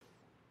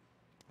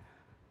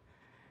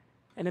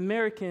An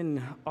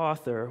American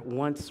author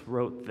once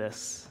wrote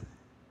this: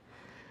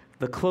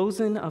 "The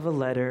closing of a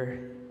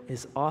letter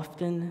is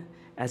often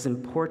as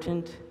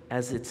important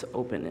as its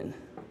opening.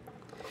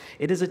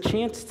 It is a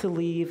chance to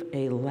leave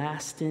a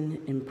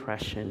lasting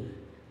impression,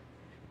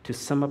 to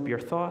sum up your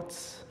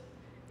thoughts,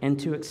 and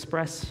to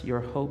express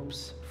your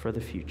hopes for the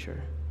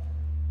future."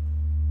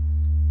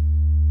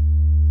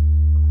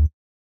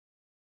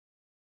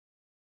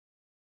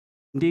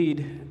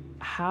 Indeed,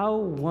 how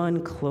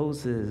one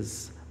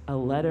closes a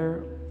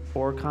letter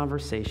or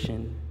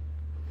conversation,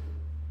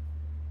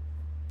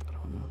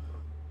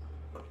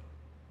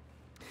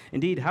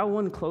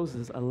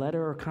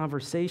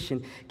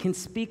 can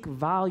speak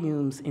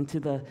volumes into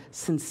the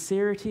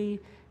sincerity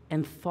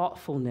and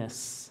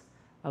thoughtfulness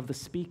of the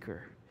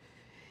speaker.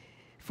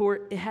 For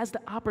it has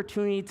the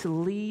opportunity to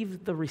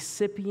leave the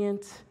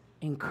recipient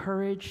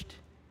encouraged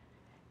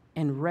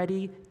and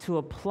ready to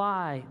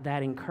apply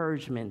that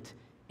encouragement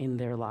in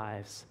their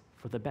lives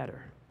for the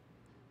better.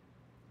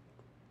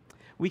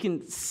 We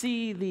can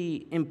see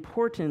the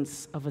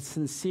importance of a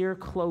sincere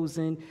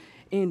closing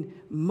in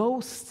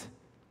most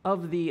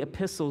of the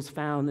epistles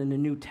found in the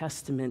New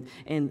Testament,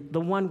 and the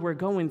one we're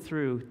going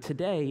through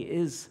today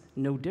is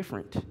no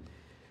different.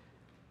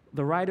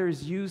 The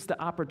writers use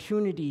the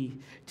opportunity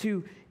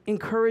to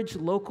encourage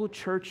local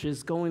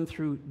churches going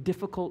through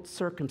difficult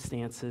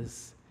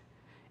circumstances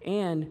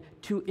and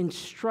to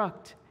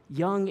instruct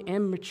young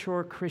and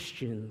mature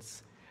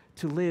Christians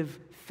to live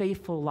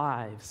faithful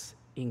lives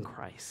in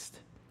Christ.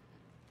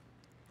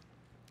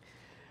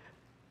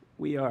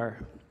 We are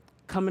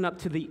coming up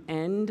to the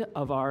end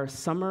of our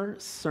summer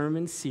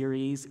sermon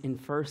series in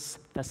 1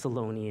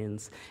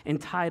 Thessalonians,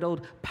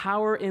 entitled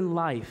Power in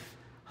Life,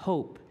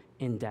 Hope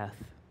in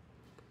Death.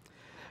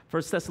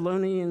 1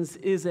 Thessalonians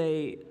is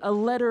a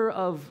letter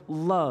of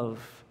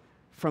love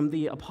from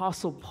the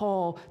Apostle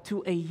Paul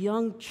to a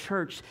young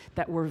church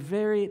that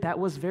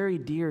was very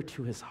dear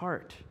to his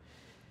heart.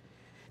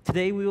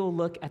 Today we will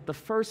look at the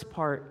first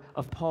part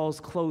of Paul's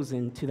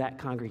closing to that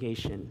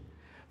congregation,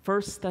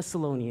 1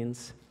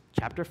 Thessalonians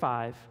chapter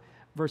 5,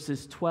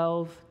 verses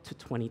 12 to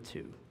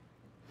 22.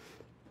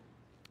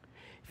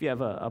 If you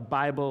have a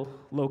Bible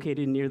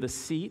located near the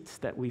seat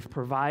that we've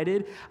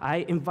provided, I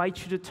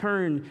invite you to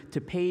turn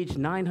to page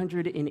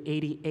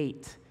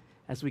 988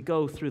 as we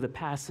go through the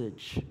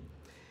passage.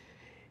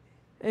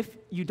 If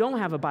you don't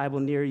have a Bible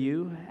near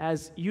you,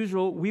 as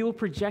usual, we will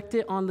project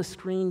it on the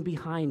screen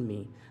behind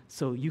me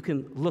so you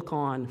can look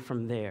on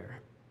from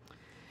there.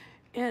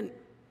 And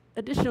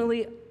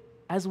additionally,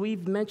 as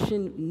we've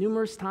mentioned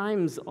numerous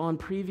times on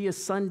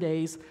previous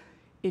Sundays,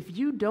 if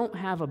you don't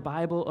have a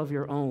Bible of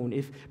your own,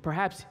 if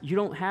perhaps you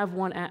don't have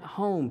one at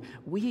home,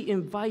 we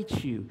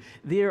invite you.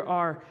 There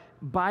are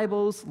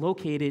Bibles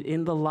located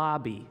in the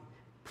lobby.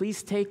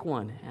 Please take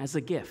one as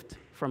a gift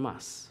from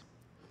us.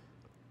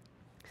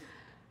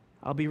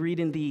 I'll be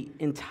reading the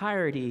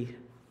entirety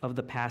of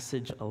the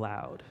passage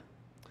aloud.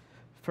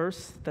 1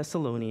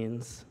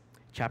 Thessalonians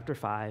chapter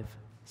 5,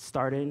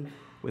 starting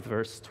with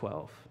verse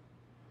 12.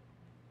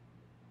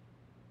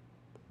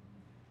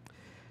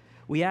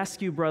 "We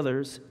ask you,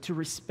 brothers, to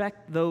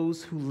respect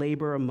those who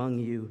labor among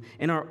you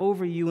and are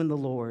over you in the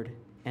Lord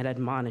and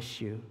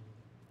admonish you,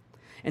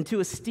 and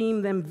to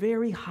esteem them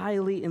very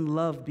highly in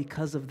love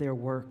because of their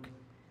work.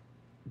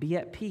 Be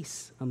at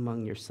peace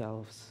among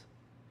yourselves.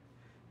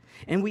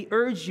 And we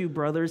urge you,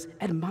 brothers,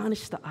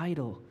 admonish the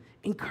idle,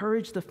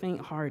 encourage the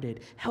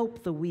faint-hearted,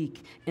 help the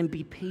weak, and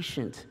be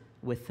patient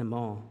with them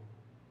all.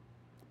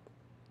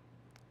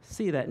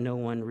 See that no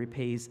one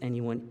repays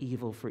anyone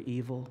evil for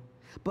evil,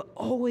 but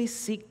always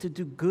seek to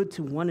do good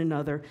to one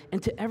another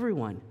and to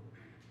everyone.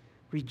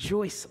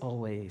 Rejoice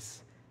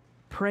always,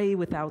 pray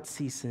without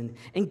ceasing,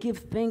 and give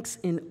thanks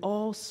in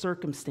all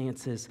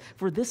circumstances,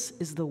 for this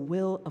is the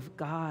will of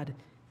God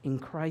in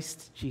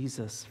Christ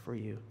Jesus for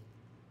you.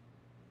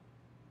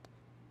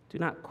 Do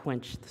not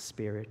quench the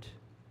Spirit.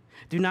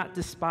 Do not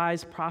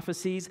despise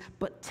prophecies,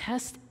 but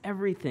test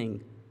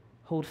everything.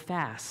 Hold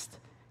fast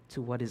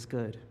to what is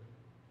good.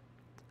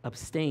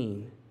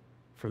 Abstain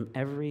from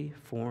every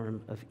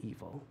form of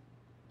evil."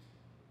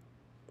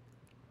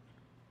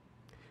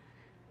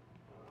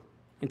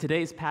 In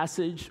today's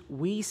passage,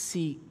 we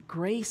see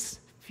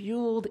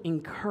grace-fueled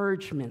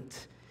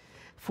encouragement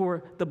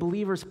for the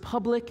believer's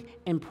public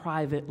and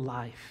private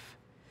life.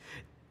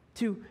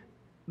 To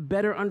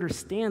better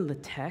understand the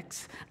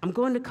text, I'm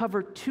going to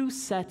cover two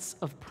sets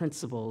of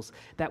principles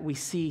that we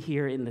see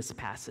here in this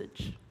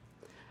passage.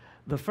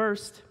 The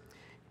first,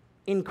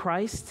 in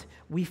Christ,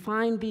 we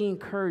find the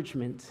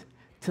encouragement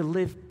to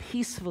live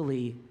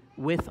peacefully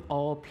with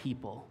all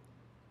people.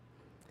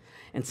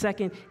 And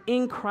second,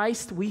 in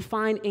Christ, we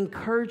find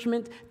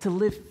encouragement to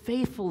live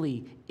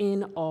faithfully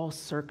in all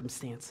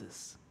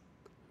circumstances.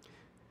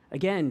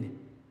 Again,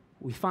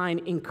 we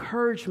find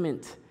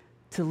encouragement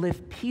to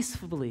live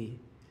peacefully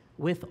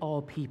with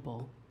all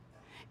people.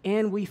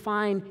 And we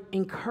find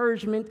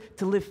encouragement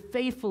to live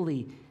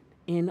faithfully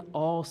in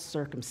all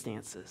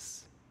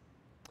circumstances.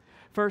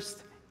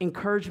 First,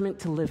 encouragement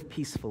to live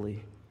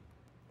peacefully.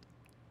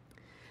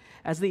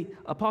 As the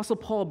Apostle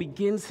Paul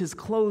begins his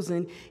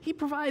closing, he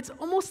provides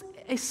almost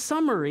a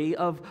summary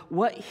of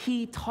what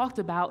he talked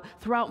about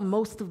throughout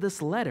most of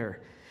this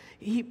letter.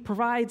 He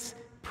provides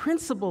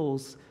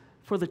principles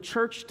for the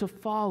church to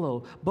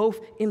follow, both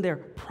in their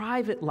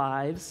private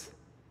lives,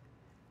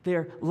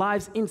 their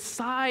lives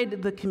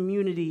inside the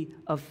community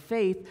of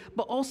faith,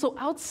 but also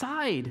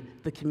outside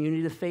the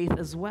community of faith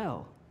as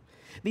well.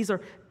 These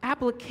are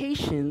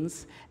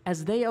applications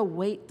as they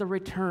await the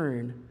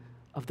return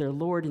of their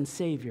Lord and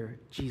Savior,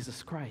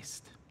 Jesus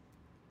Christ.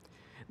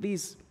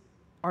 These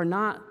are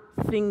not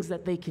things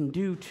that they can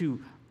do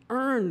to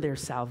earn their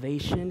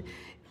salvation.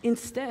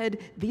 Instead,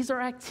 these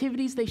are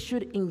activities they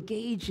should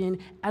engage in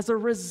as a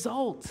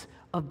result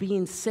of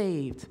being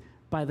saved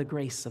by the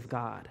grace of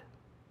God.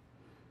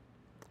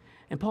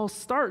 And Paul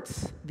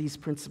starts these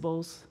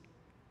principles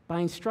by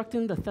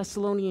instructing the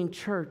Thessalonian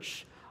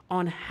church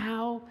on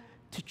how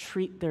to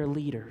treat their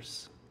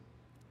leaders.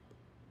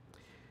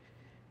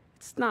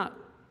 It's not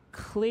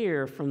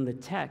clear from the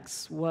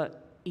text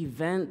what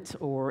event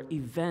or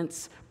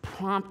events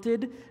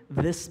prompted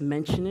this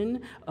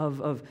mentioning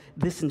of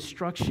this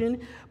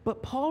instruction,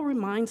 but Paul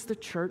reminds the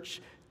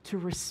church to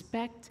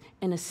respect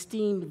and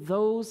esteem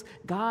those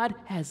God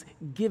has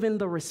given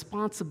the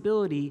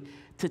responsibility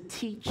to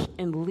teach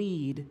and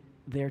lead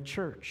their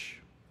church.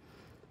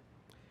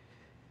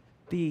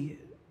 The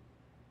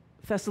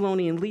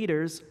Thessalonian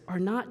leaders are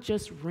not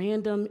just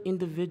random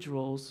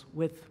individuals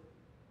with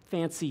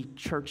fancy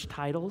church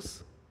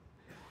titles.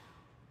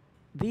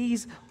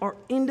 These are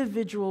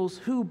individuals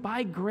who,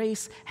 by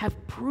grace,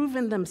 have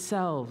proven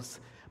themselves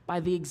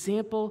by the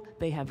example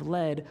they have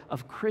led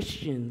of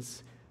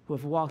Christians who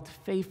have walked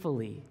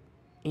faithfully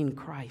in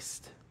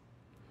Christ.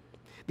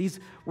 These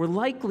will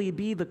likely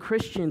be the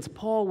Christians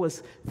Paul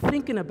was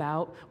thinking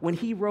about when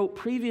he wrote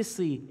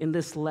previously in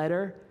this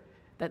letter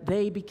that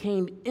they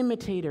became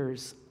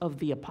imitators of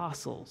the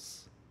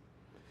apostles.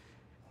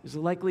 These are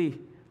likely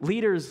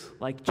leaders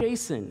like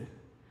Jason,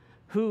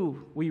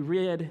 who we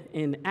read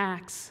in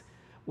Acts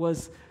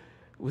was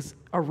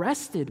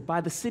arrested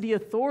by the city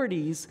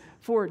authorities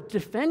for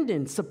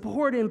defending,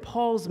 supporting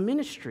Paul's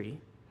ministry.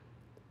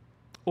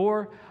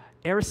 Or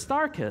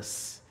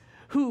Aristarchus,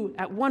 who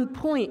at one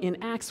point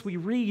in Acts we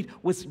read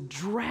was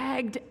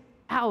dragged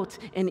out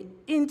and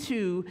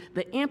into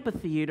the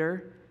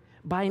amphitheater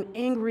by an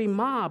angry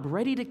mob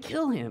ready to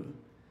kill him.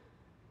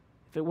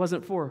 If it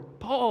wasn't for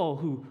Paul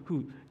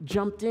who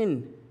jumped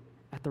in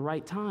at the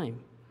right time.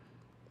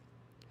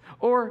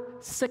 Or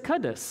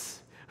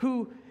Secundus,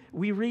 who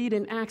we read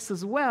in Acts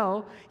as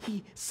well,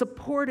 he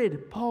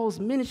supported Paul's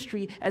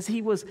ministry as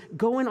he was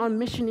going on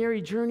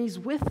missionary journeys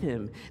with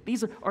him.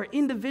 These are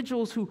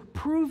individuals who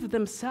proved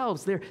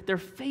themselves, their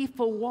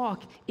faithful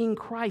walk in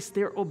Christ,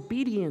 their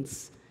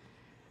obedience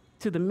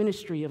to the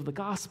ministry of the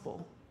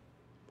gospel.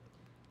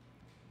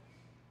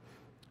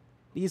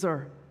 These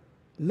are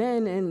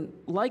men and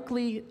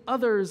likely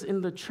others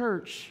in the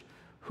church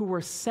who were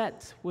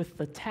set with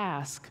the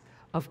task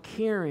of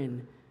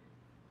caring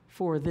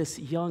for this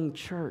young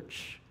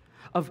church,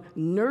 of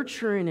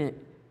nurturing it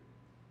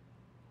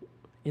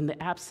in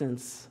the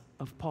absence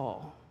of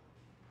Paul.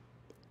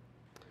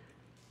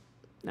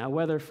 Now,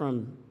 whether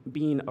from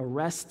being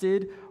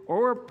arrested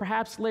or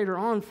perhaps later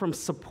on from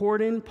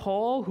supporting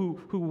Paul, who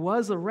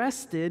was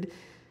arrested,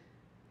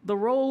 the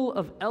role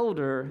of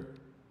elder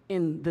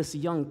in this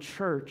young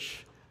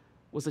church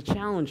was a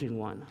challenging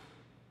one.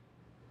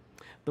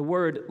 The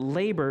word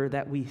labor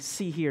that we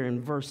see here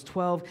in verse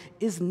 12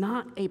 is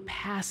not a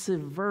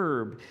passive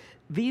verb.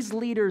 These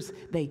leaders,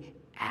 they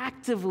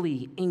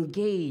actively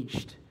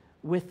engaged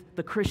with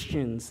the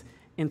Christians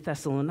in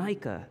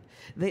Thessalonica.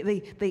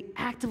 They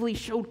actively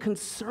showed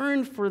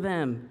concern for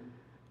them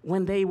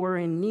when they were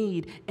in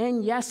need,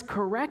 and yes,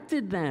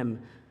 corrected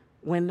them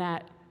when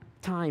that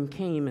time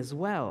came as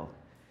well.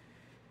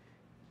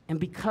 And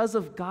because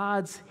of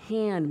God's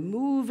hand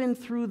moving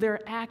through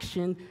their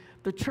action,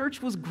 the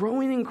church was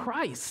growing in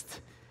Christ.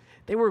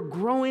 They were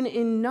growing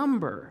in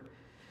number.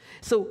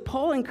 So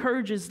Paul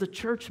encourages the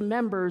church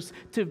members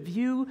to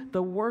view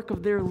the work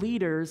of their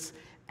leaders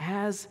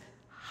as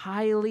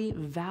highly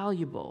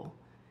valuable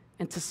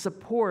and to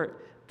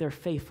support their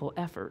faithful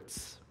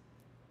efforts.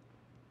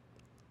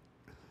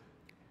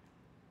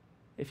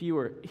 If you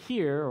were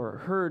here or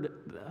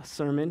heard a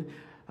sermon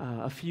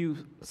a few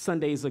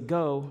Sundays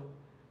ago,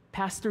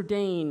 Pastor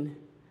Dane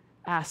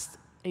asked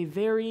a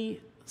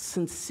very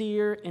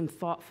sincere and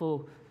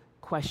thoughtful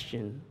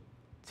question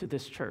to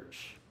this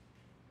church.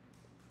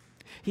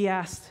 He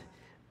asked,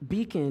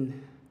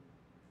 Beacon,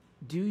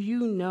 do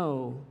you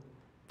know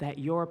that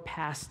your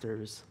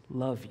pastors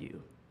love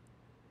you?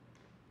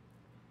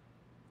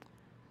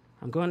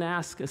 I'm going to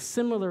ask a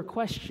similar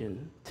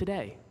question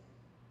today.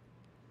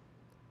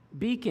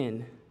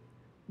 Beacon,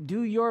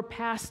 do your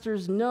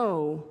pastors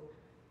know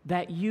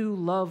that you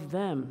love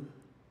them?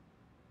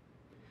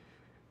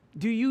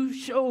 Do you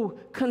show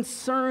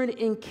concern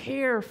and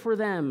care for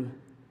them?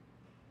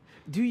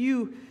 Do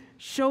you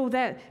show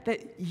that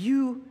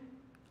you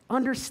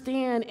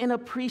understand and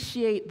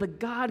appreciate the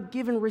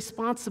God-given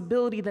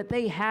responsibility that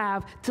they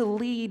have to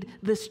lead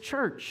this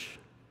church.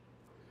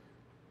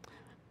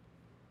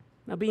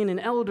 Now, being an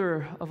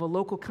elder of a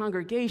local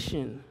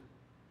congregation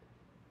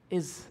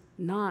is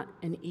not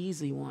an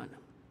easy one.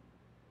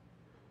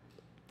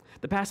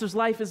 The pastor's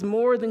life is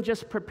more than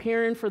just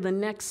preparing for the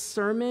next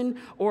sermon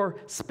or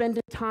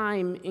spending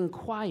time in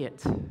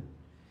quiet.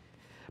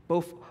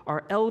 Both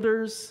our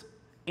elders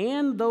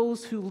and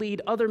those who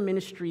lead other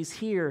ministries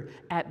here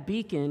at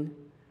Beacon,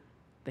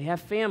 they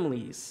have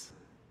families.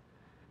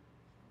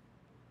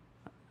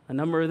 A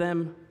number of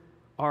them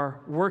are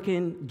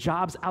working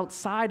jobs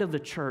outside of the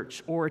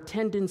church or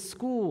attending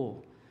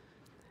school.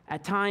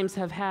 At times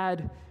have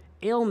had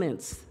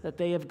ailments that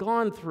they have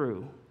gone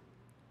through.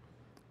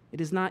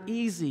 It is not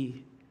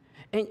easy.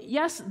 And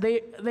yes,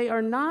 they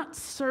are not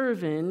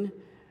serving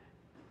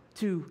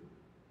to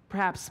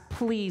perhaps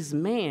please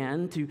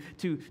man,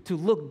 to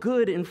look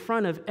good in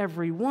front of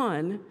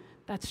everyone.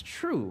 That's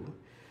true.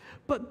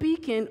 But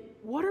Beacon,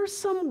 what are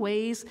some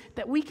ways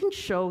that we can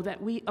show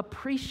that we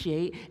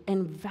appreciate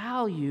and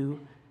value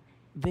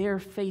their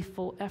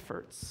faithful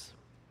efforts?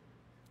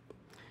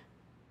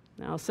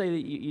 Now, I'll say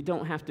that you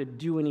don't have to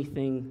do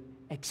anything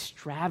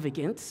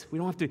extravagant. We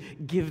don't have to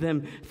give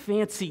them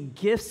fancy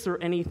gifts or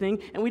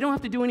anything, and we don't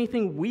have to do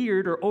anything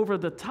weird or over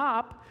the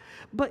top,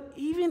 but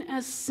even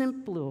as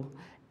simple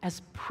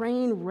as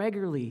praying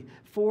regularly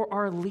for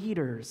our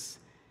leaders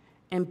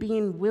and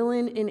being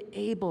willing and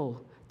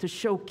able to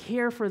show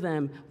care for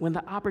them when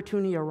the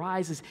opportunity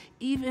arises,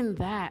 even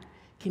that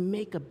can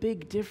make a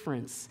big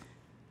difference.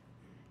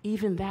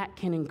 Even that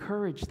can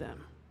encourage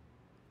them.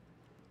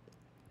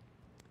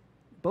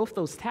 Both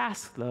those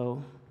tasks,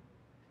 though,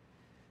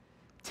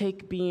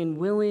 take being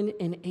willing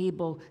and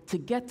able to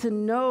get to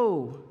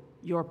know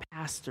your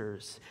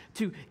pastors,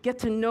 to get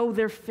to know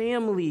their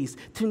families,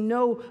 to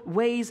know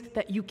ways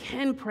that you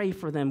can pray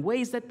for them,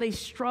 ways that they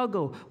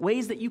struggle,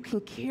 ways that you can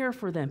care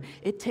for them.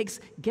 It takes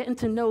getting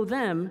to know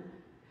them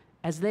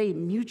as they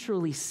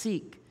mutually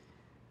seek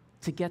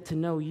to get to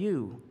know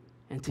you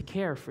and to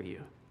care for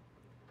you.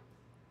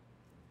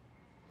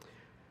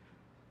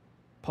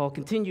 Paul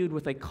continued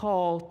with a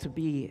call to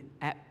be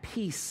at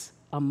peace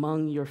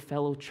among your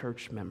fellow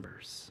church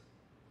members.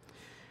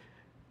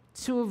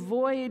 To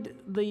avoid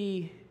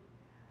the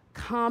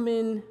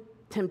common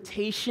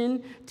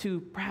temptation to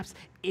perhaps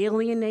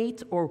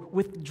alienate or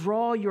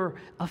withdraw your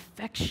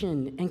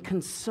affection and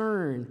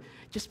concern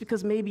just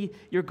because maybe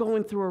you're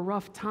going through a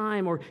rough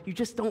time or you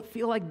just don't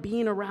feel like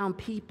being around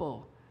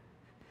people.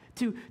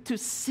 To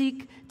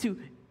seek to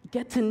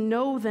get to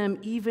know them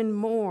even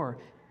more,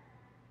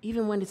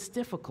 even when it's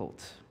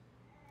difficult.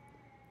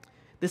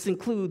 This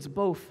includes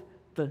both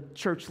the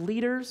church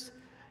leaders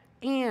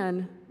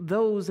and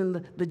those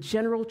in the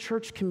general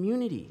church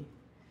community.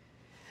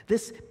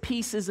 This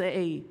peace is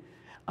a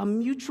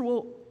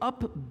mutual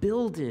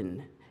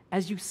upbuilding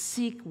as you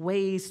seek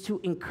ways to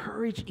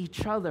encourage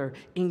each other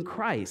in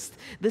Christ.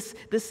 This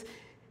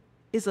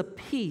is a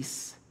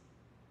peace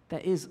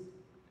that is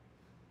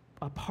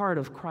a part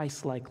of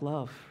Christ-like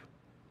love.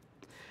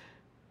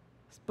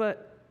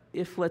 But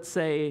if, let's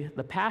say,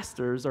 the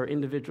pastors are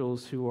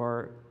individuals who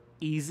are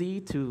easy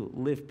to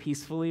live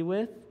peacefully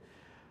with,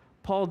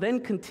 Paul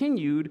then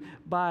continued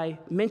by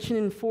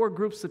mentioning 4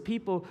 groups of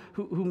people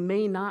who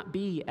may not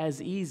be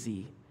as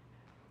easy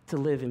to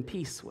live in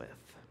peace with.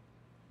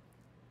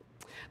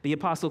 The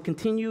apostle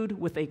continued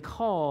with a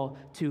call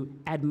to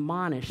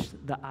admonish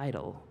the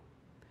idle.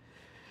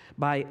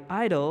 By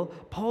idle,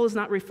 Paul is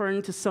not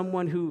referring to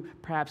someone who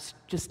perhaps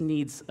just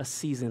needs a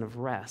season of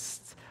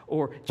rest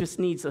or just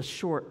needs a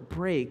short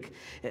break.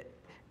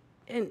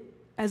 And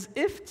as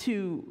if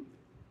to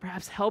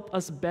perhaps help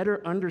us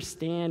better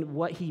understand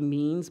what he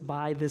means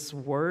by this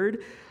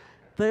word,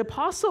 the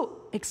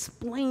apostle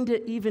explained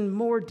it in even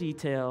more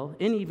detail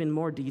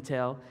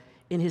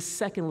in his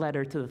second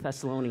letter to the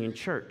Thessalonian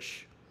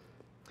church.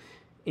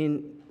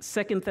 In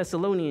 2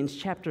 Thessalonians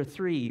chapter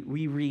 3,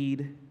 we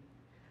read,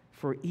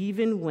 "For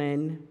even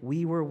when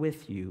we were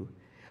with you,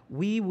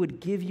 we would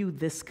give you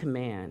this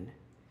command: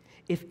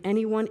 if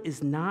anyone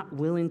is not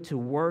willing to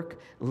work,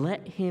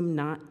 let him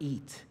not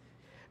eat.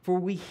 For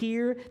we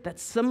hear that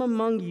some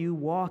among you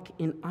walk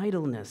in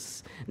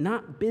idleness,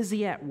 not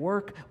busy at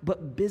work,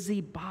 but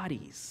busy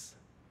bodies."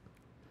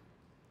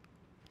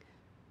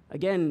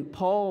 Again,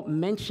 Paul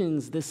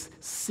mentions this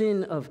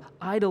sin of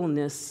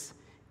idleness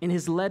in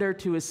his letter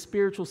to his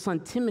spiritual son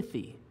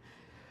Timothy.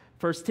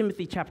 1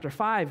 Timothy chapter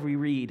 5, we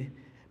read,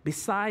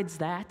 "Besides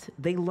that,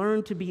 they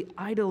learn to be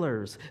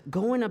idlers,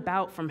 going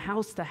about from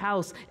house to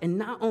house, and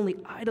not only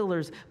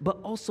idlers, but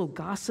also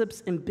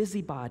gossips and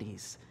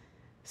busybodies,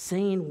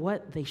 saying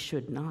what they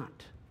should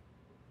not."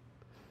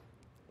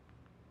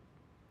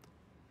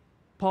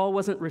 Paul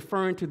wasn't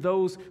referring to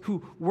those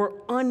who were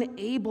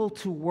unable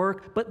to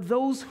work, but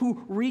those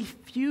who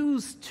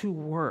refused to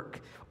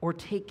work or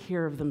take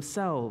care of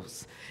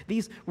themselves.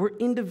 These were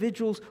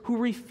individuals who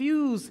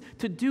refused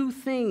to do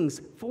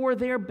things for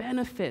their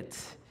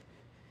benefit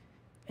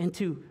and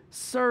to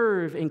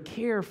serve and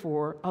care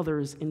for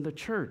others in the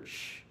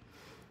church.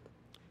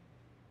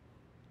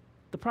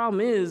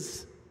 problem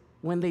is,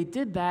 when they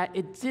did that,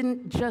 it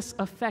didn't just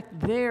affect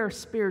their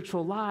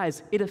spiritual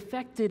lives, it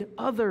affected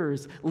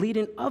others,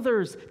 leading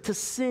others to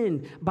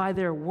sin by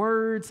their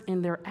words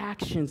and their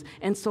actions.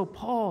 And so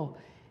Paul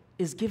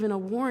is given a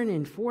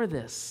warning for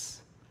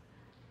this.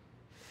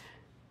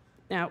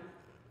 Now,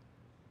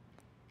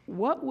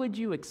 what would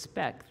you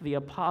expect the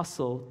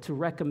apostle to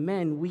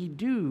recommend we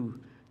do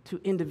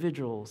to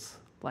individuals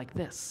like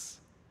this?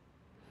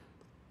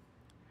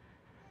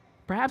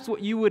 Perhaps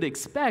what you would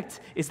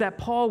expect is that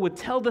Paul would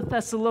tell the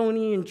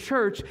Thessalonian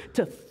church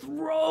to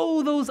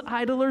throw those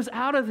idlers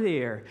out of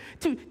there,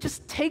 to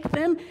just take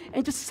them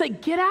and just say,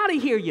 get out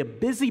of here, you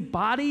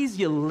busybodies,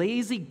 you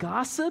lazy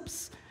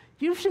gossips.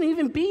 You shouldn't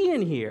even be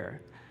in here.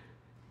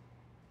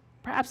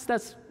 Perhaps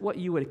that's what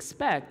you would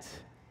expect,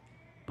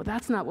 but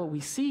that's not what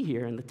we see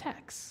here in the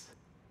text.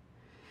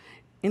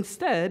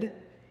 Instead,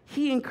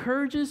 he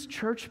encourages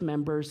church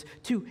members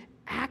to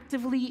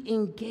actively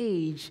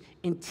engage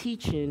in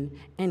teaching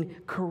and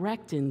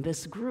correcting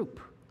this group.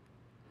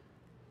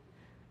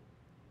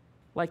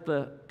 Like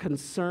the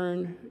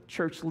concerned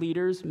church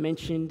leaders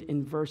mentioned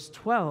in verse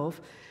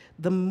 12,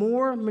 the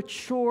more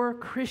mature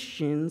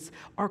Christians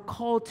are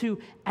called to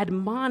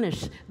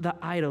admonish the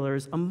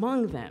idlers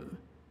among them,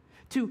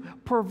 to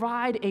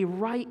provide a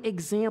right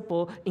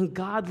example in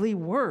godly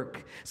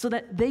work so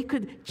that they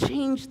could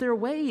change their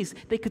ways.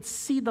 They could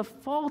see the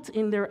fault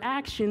in their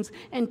actions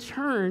and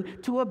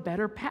turn to a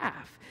better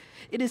path.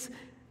 It is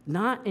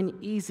not an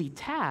easy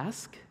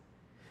task,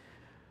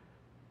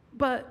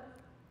 but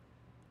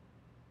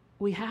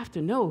we have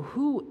to know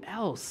who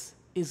else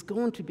is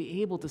going to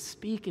be able to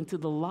speak into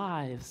the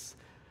lives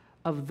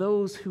of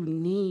those who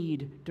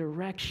need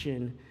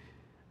direction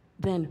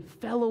than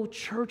fellow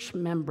church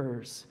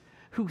members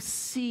who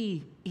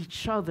see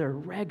each other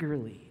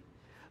regularly.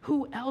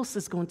 Who else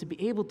is going to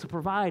be able to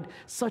provide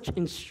such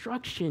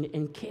instruction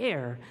and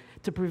care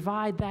to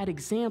provide that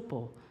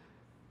example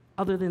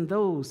other than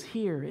those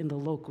here in the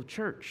local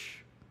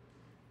church?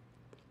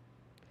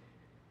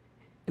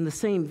 In the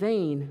same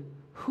vein,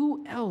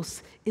 who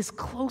else is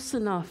close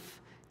enough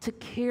to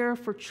care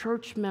for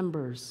church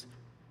members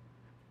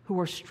who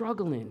are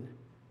struggling,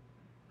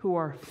 who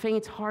are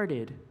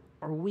faint-hearted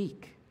or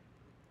weak?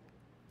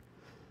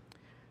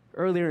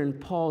 Earlier in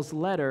Paul's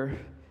letter,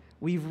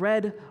 we've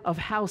read of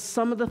how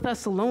some of the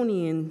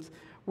Thessalonians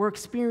were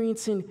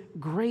experiencing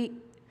great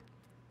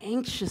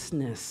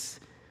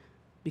anxiousness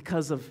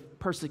because of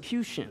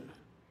persecution,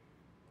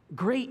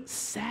 great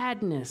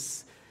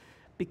sadness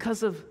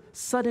because of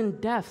sudden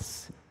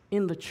deaths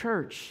in the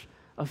church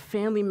of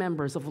family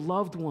members, of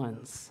loved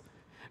ones,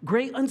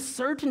 great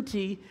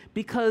uncertainty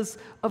because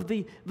of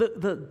the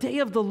day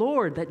of the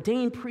Lord that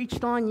Dane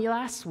preached on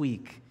last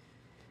week.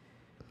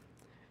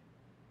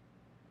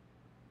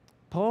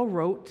 Paul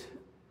wrote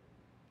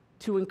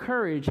to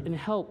encourage and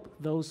help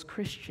those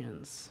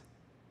Christians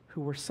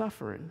who were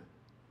suffering,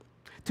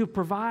 to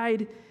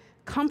provide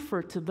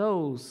comfort to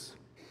those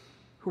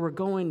who were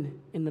going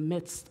in the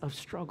midst of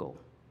struggle.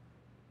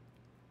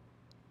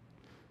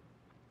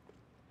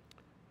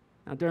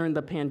 Now, during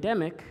the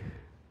pandemic,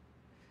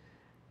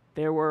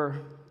 there were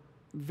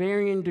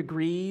varying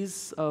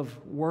degrees of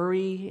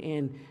worry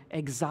and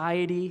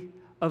anxiety,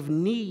 of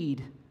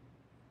need,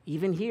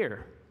 even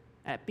here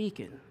at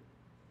Beacon.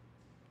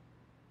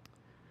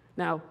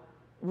 Now,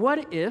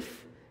 what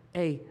if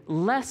a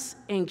less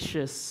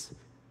anxious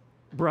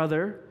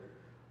brother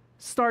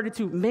started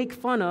to make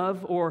fun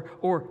of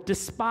or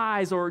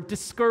despise or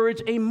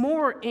discourage a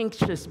more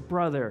anxious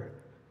brother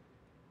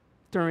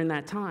during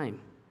that time?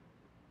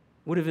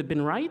 Would it have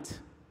been right?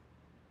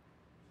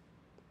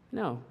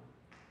 No,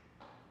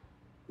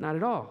 not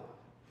at all.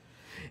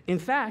 In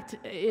fact,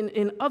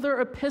 in other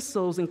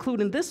epistles,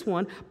 including this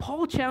one,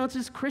 Paul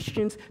challenges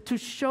Christians to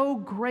show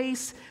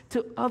grace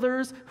to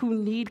others who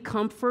need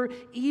comfort,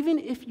 even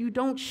if you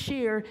don't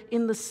share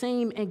in the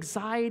same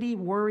anxiety,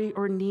 worry,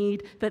 or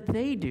need that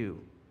they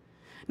do.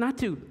 Not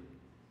to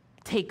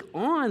take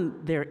on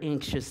their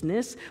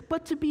anxiousness,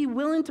 but to be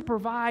willing to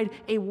provide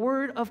a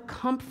word of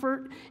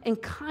comfort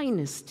and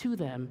kindness to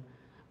them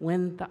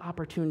when the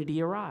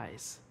opportunity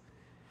arises.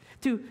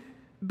 To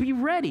be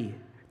ready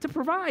to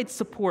provide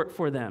support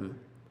for them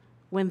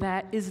when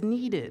that is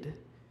needed.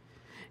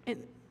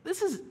 And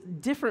this is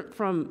different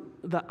from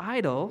the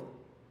idle.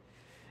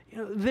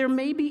 There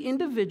may be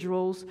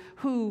individuals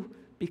who,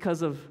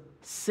 because of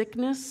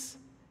sickness,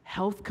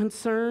 health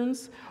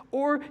concerns,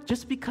 or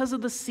just because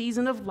of the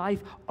season of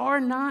life, are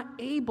not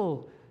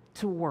able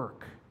to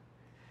work.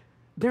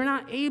 They're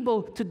not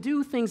able to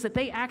do things that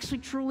they actually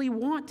truly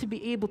want to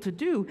be able to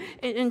do.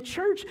 And in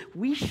church,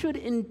 we should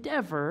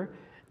endeavor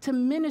to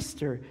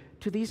minister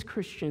to these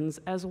Christians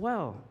as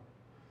well.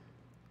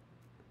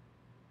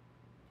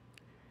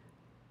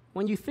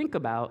 When you think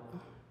about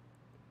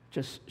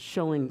just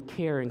showing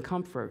care and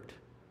comfort,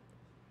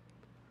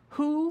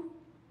 who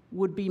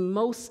would be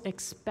most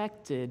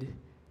expected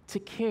to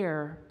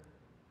care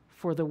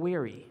for the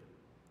weary?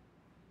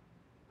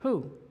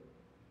 Who?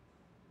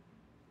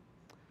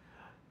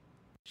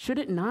 Should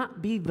it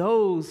not be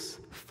those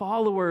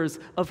followers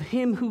of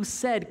him who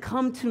said,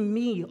 "Come to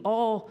me,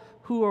 all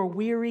who are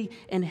weary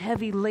and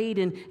heavy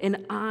laden,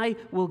 and I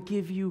will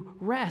give you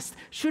rest"?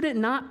 Should it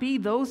not be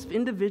those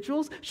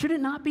individuals? Should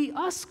it not be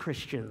us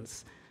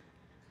Christians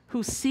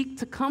who seek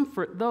to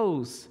comfort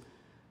those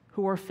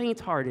who are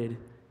faint-hearted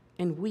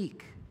and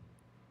weak?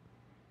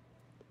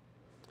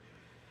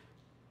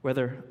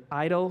 Whether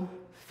idle,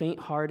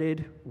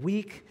 faint-hearted,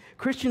 weak,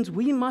 Christians,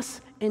 we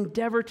must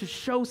endeavor to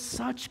show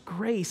such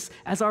grace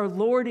as our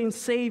Lord and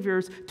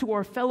Savior's to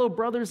our fellow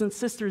brothers and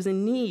sisters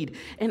in need.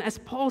 And as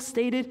Paul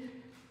stated,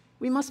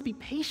 we must be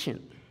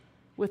patient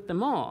with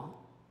them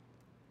all.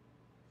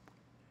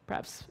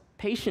 Perhaps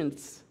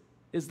patience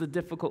is the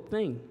difficult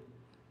thing.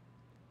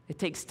 It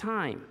takes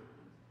time.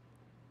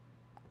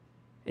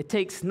 It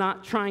takes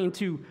not trying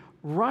to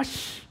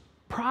rush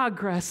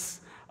progress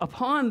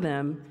upon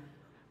them,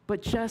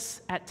 but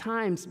just at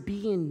times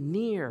being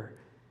near,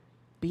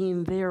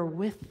 being there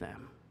with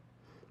them.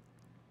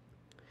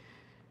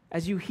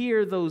 As you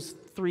hear those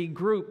three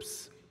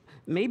groups,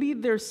 maybe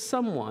there's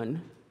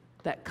someone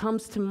that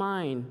comes to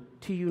mind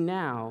to you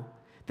now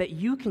that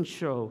you can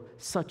show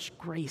such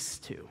grace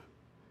to,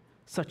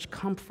 such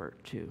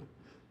comfort to.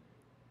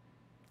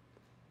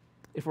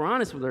 If we're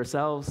honest with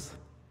ourselves,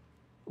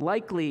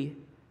 likely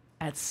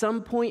at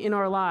some point in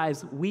our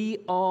lives, we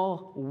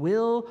all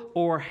will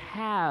or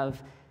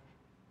have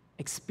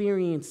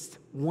experienced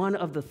one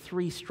of the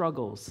three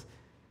struggles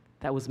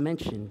that was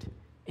mentioned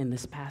in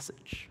this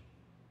passage.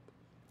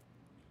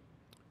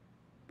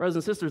 Brothers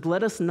and sisters,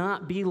 let us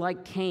not be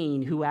like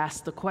Cain, who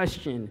asked the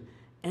question,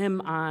 "Am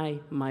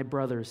I my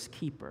brother's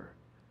keeper?"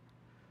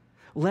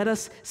 Let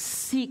us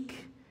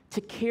seek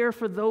to care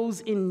for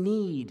those in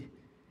need,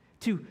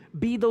 to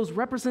be those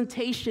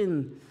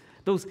representation,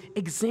 those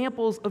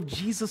examples of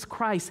Jesus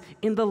Christ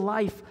in the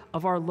life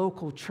of our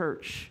local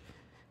church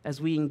as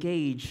we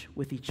engage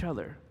with each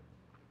other.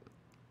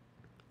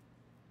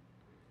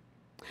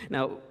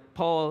 Now,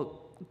 Paul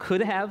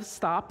could have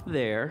stopped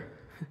there.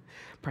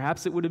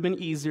 Perhaps it would have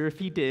been easier if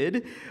he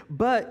did.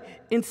 But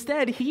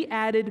instead, he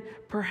added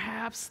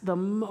perhaps the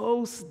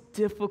most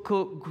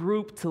difficult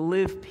group to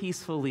live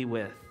peacefully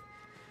with.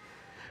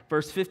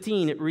 Verse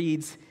 15, it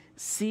reads,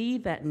 "See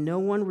that no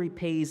one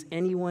repays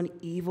anyone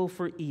evil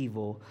for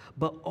evil,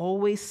 but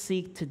always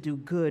seek to do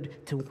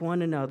good to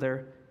one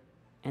another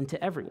and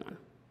to everyone."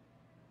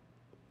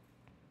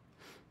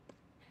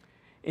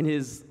 In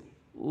his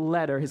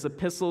letter, his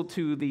epistle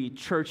to the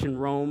church in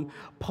Rome,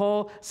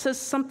 Paul says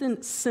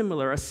something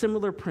similar, a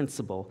similar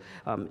principle.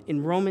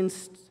 In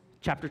Romans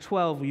chapter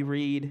 12, we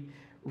read,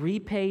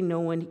 "Repay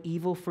no one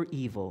evil for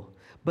evil,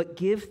 but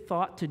give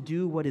thought to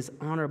do what is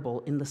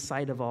honorable in the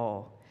sight of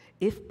all.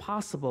 If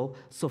possible,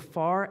 so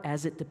far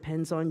as it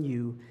depends on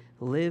you,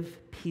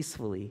 live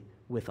peacefully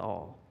with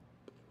all."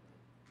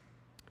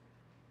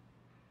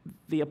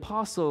 The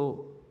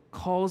apostle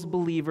calls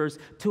believers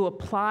to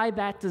apply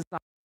that desire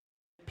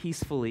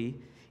peacefully,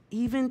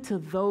 even to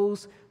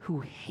those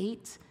who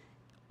hate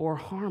or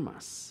harm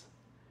us.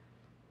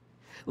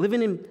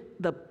 Living in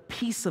the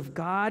peace of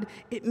God,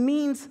 it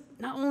means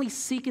not only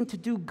seeking to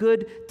do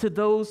good to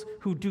those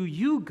who do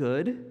you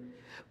good,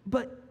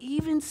 but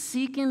even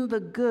seeking the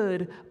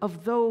good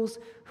of those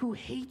who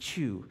hate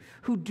you,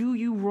 who do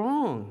you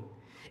wrong.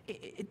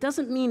 It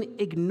doesn't mean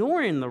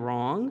ignoring the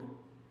wrong,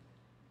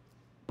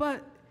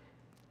 but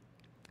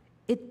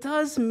it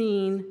does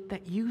mean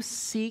that you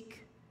seek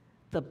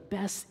the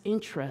best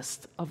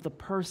interest of the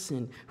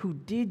person who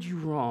did you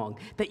wrong,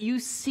 that you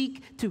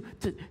seek to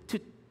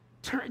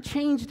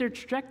change their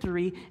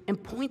trajectory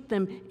and point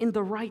them in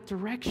the right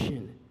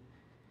direction.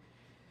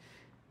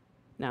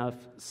 Now,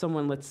 if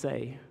someone, let's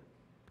say,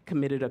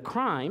 committed a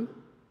crime,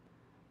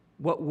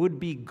 what would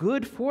be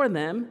good for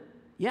them,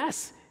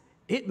 yes,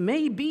 it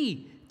may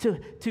be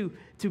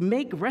to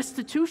make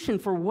restitution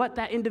for what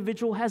that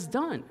individual has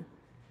done.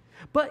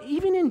 But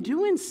even in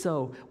doing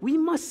so, we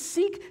must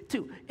seek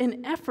to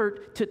an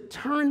effort to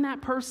turn that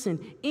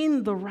person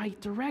in the right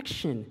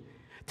direction,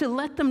 to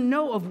let them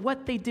know of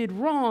what they did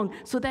wrong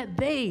so that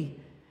they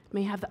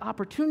may have the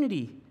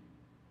opportunity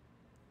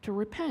to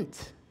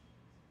repent,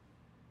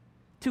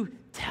 to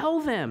tell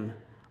them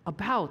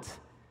about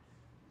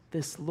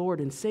this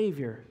Lord and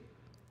Savior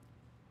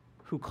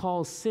who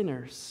calls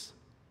sinners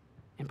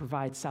and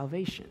provides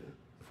salvation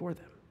for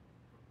them.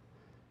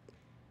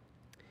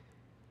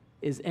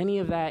 Is any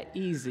of that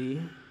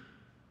easy?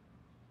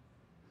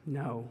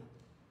 No.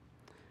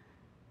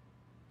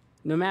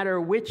 No matter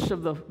which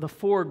of the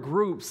four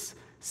groups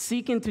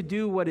seeking to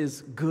do what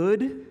is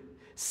good,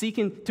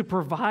 seeking to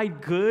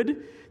provide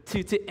good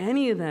to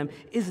any of them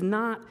is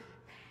not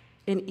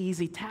an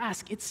easy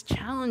task. It's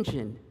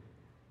challenging.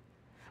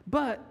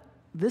 But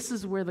this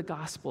is where the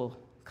gospel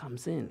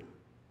comes in.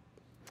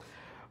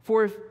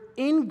 For if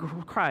in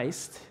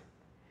Christ,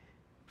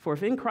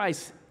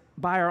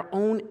 by our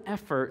own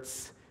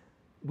efforts,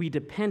 we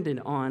depended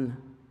on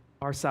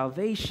our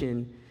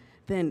salvation,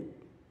 then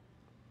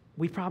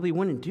we probably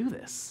wouldn't do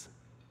this.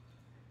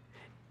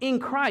 In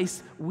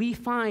Christ, we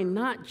find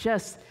not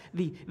just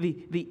the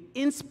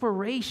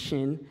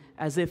inspiration,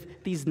 as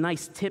if these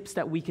nice tips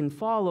that we can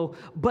follow,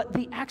 but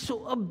the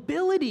actual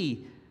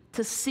ability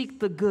to seek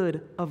the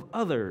good of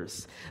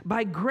others.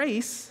 By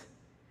grace,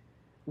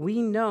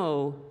 we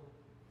know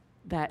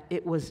that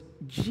it was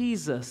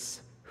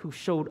Jesus who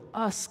showed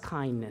us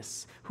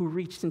kindness, who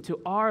reached into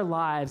our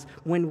lives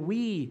when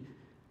we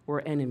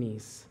were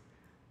enemies,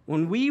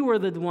 when we were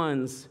the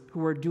ones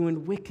who were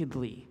doing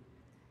wickedly.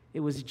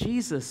 It was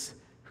Jesus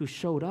who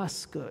showed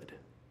us good.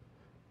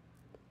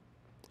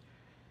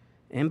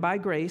 And by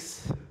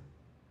grace,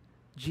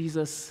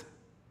 Jesus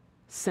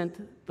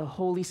sent the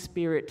Holy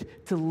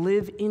Spirit to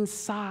live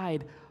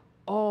inside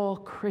all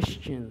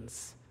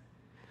Christians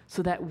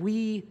so that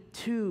we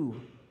too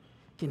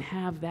can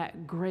have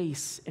that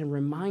grace and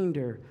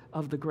reminder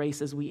of the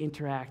grace as we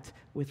interact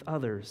with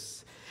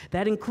others.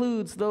 That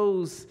includes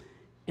those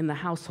in the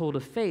household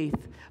of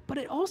faith, but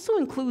it also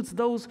includes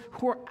those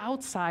who are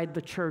outside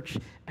the church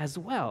as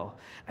well.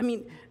 I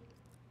mean,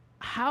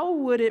 how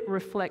would it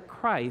reflect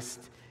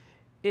Christ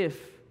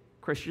if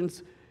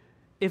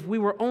we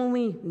were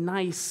only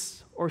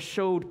nice or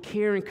showed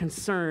care and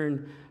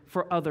concern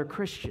for other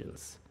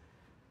Christians?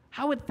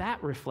 How would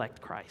that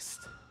reflect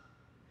Christ?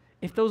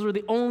 If those were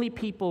the only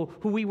people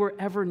who we were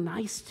ever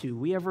nice to,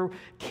 we ever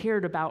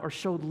cared about or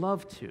showed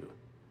love to?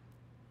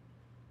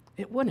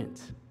 It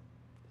wouldn't.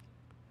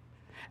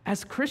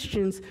 As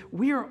Christians,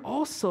 we are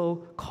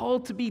also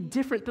called to be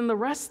different than the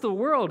rest of the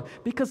world,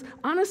 because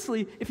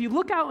honestly, if you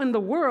look out in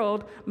the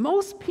world,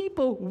 most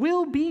people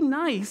will be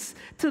nice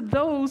to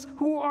those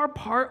who are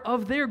part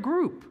of their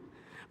group.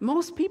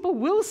 Most people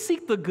will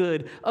seek the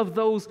good of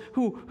those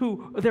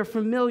who they're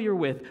familiar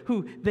with,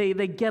 who they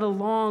get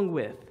along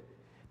with.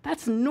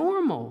 That's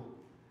normal.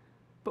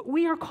 But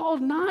we are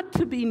called not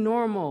to be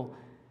normal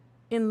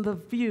in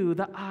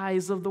the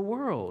eyes of the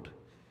world.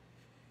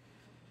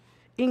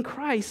 In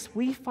Christ,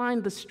 we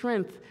find the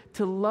strength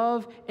to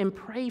love and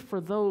pray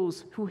for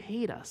those who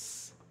hate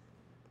us.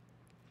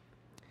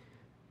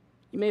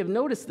 You may have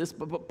noticed this,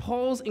 but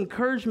Paul's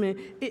encouragement,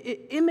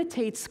 it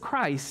imitates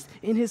Christ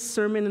in his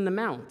Sermon on the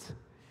Mount.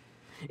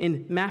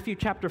 In Matthew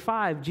chapter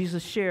 5,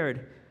 Jesus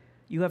shared,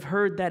 "You have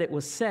heard that it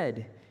was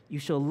said, 'You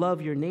shall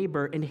love your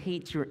neighbor and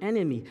hate your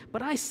enemy.'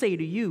 But I say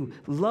to you,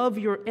 love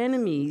your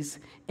enemies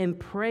and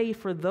pray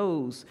for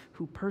those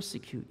who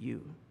persecute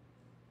you."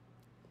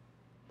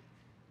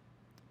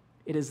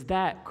 It is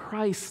that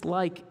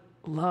Christ-like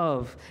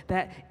love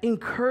that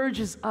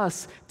encourages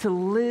us to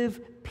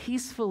live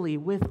peacefully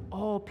with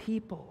all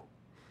people.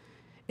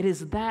 It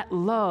is that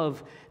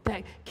love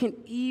that can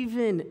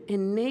even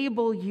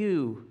enable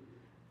you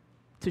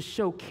to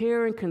show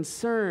care and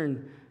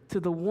concern to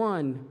the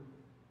one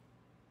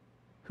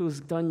who's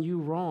done you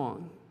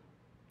wrong.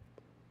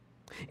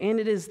 And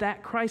it is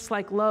that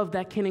Christ-like love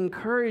that can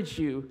encourage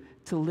you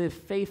to live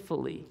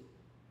faithfully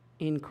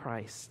in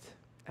Christ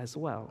as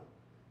well.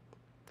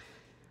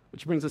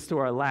 Which brings us to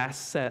our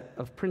last set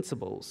of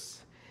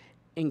principles: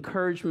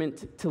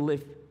 encouragement to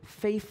live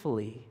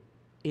faithfully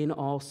in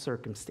all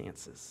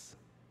circumstances.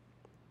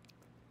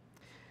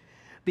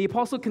 The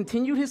apostle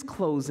continued his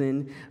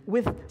closing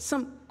with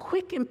some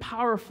quick and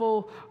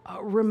powerful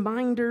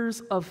reminders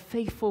of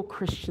faithful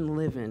Christian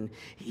living.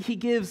 He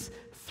gives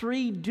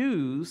 3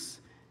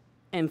 do's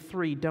and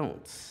 3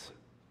 don'ts.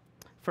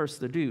 First,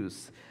 the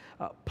do's.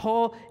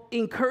 Paul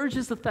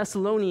encourages the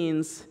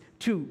Thessalonians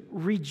to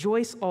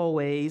rejoice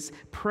always,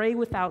 pray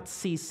without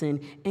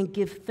ceasing, and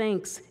give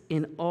thanks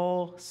in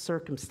all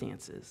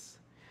circumstances.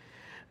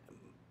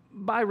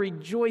 By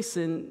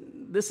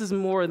rejoicing, this is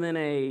more than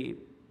a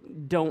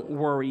 "don't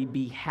worry,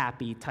 be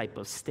happy" type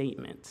of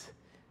statement.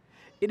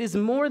 It is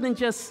more than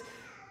just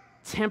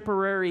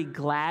temporary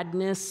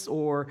gladness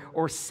or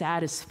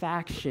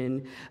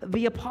satisfaction.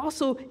 The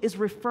apostle is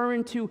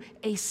referring to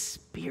a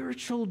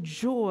spiritual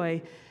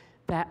joy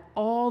that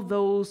all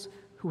those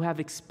who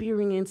have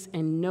experienced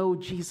and know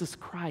Jesus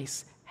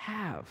Christ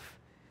have.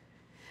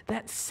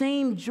 That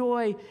same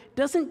joy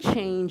doesn't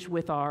change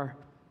with our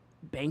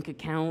bank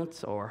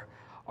accounts or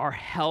our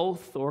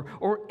health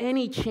or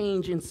any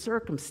change in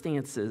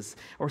circumstances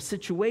or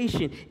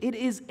situation. It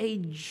is a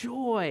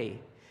joy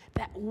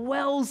that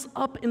wells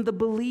up in the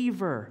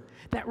believer,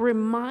 that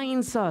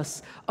reminds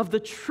us of the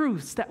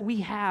truths that we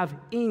have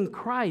in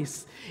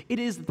Christ. It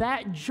is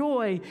that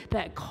joy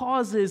that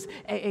causes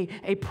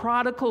a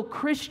prodigal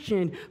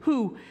Christian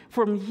who,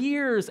 from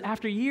years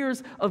after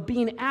years of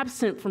being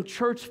absent from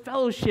church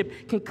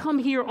fellowship, can come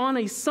here on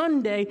a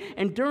Sunday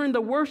and during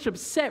the worship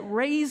set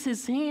raise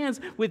his hands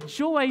with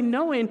joy,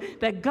 knowing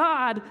that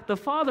God, the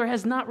Father,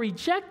 has not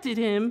rejected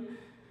him.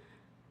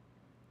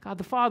 God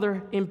the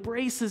Father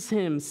embraces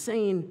him,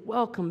 saying,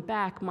 "Welcome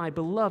back, my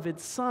beloved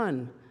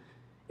son."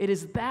 It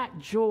is that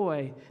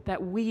joy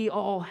that we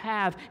all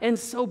have. And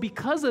so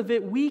because of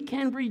it, we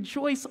can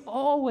rejoice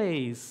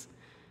always.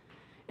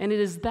 And it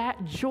is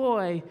that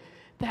joy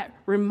that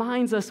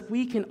reminds us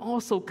we can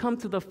also come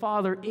to the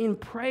Father in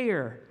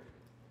prayer.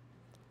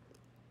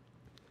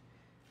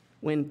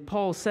 When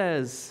Paul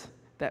says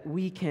that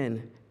we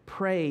can pray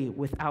pray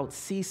without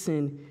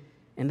ceasing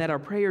and that our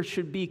prayers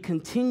should be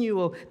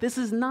continual, this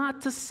is not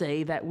to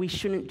say that we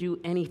shouldn't do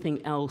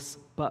anything else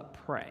but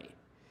pray.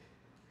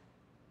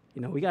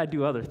 You know, we got to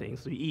do other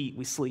things. We eat,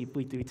 we sleep,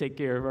 we take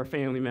care of our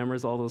family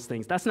members, all those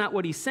things. That's not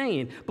what he's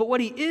saying. But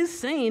what he is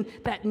saying,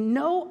 that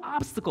no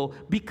obstacle,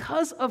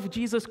 because of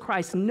Jesus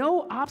Christ,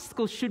 no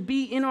obstacle should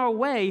be in our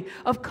way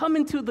of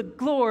coming to the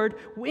Lord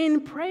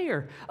in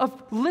prayer, of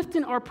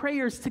lifting our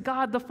prayers to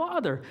God the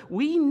Father.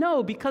 We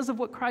know, because of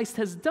what Christ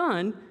has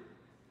done,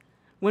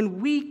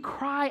 when we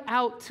cry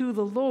out to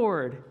the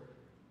Lord,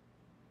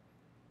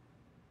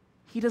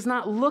 he does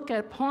not look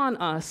upon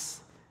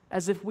us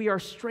as if we are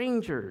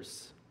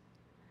strangers.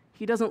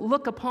 He doesn't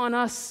look upon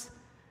us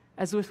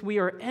as if we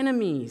are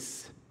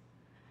enemies.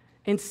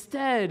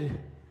 Instead,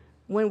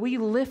 when we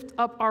lift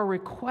up our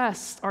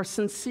requests, our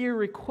sincere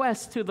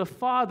requests to the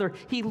Father,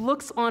 he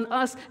looks on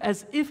us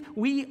as if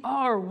we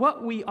are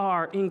what we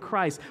are in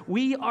Christ.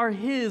 We are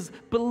his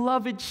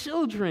beloved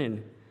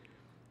children.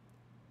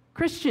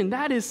 Christian,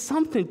 that is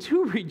something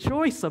to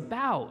rejoice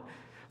about,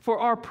 for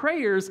our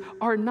prayers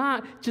are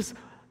not just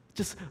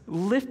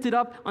lifted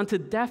up onto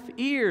deaf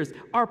ears.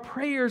 Our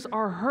prayers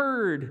are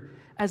heard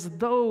as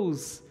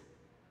those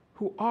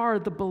who are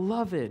the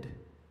beloved.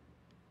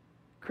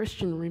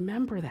 Christian,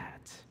 remember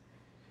that.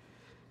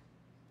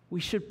 We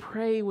should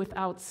pray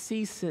without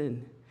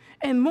ceasing.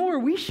 And more,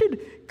 we should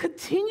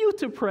continue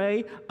to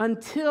pray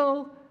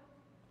until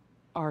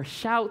our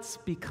shouts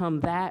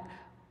become that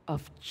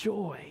of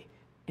joy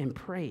and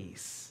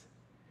praise.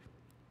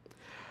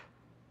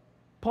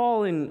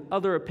 Paul, in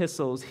other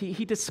epistles,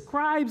 he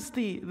describes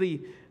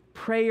the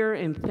prayer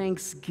and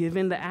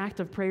thanksgiving, the act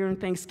of prayer and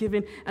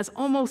thanksgiving, as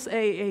almost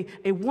a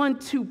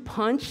 1-2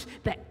 punch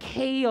that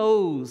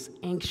KOs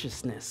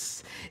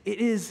anxiousness. It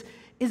is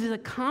a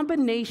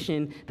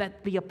combination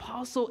that the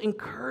apostle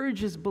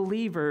encourages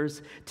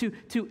believers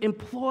to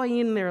employ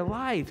in their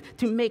life,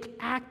 to make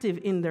active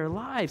in their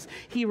lives.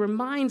 He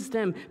reminds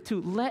them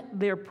to let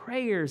their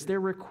prayers, their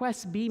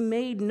requests be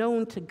made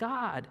known to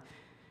God.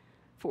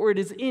 For it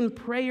is in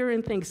prayer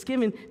and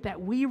thanksgiving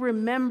that we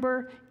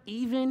remember,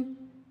 even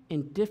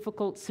in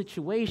difficult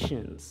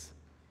situations,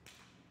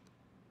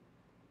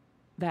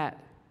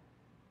 that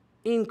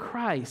in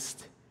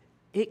Christ,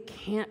 it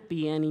can't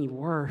be any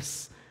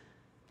worse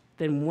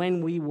than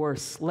when we were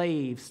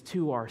slaves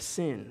to our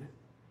sin.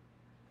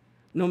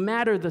 No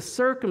matter the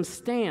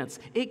circumstance,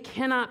 it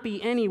cannot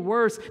be any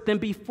worse than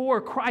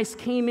before Christ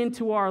came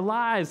into our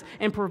lives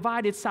and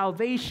provided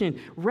salvation,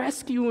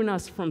 rescuing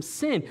us from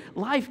sin.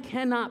 Life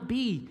cannot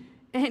be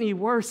any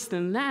worse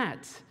than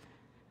that.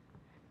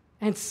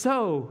 And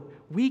so,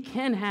 we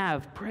can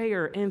have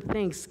prayer and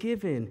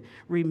thanksgiving,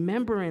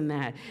 remembering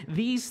that.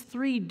 These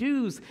 3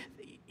 do's,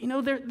 you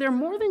know, they're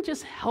more than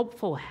just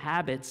helpful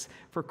habits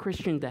for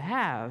Christian to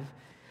have.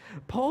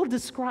 Paul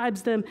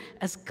describes them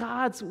as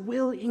God's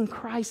will in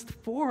Christ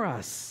for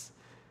us.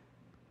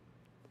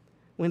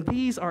 When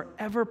these are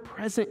ever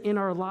present in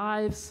our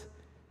lives,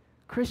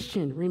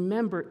 Christian,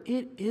 remember,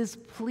 it is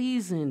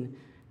pleasing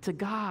to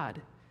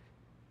God.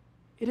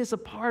 It is a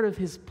part of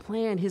his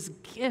plan, his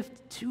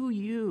gift to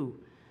you.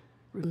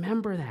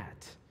 Remember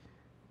that.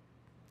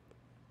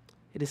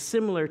 It is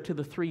similar to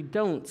the 3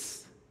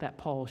 don'ts that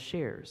Paul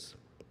shares.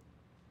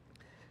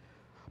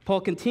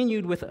 Paul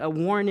continued with a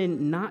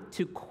warning not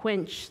to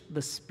quench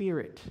the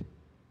Spirit.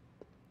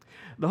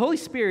 The Holy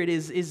Spirit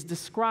is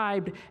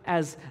described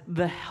as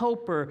the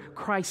helper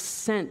Christ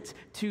sent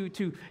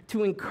to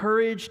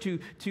encourage,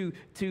 to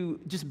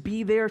just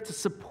be there to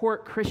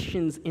support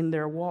Christians in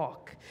their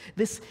walk.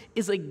 This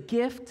is a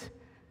gift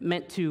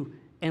meant to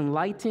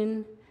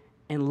enlighten,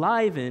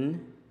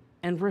 enliven,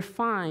 and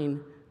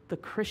refine the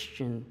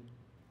Christian.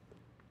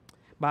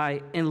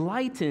 By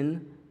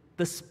enlighten,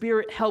 the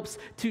Spirit helps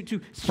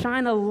to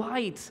shine a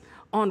light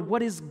on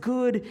what is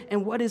good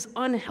and what is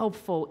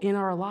unhelpful in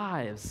our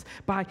lives.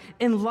 By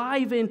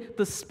enliven,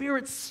 the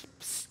Spirit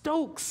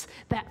stokes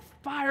that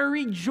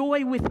fiery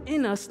joy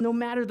within us no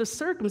matter the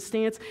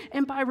circumstance.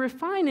 And by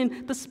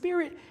refining, the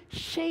Spirit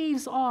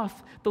shaves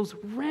off those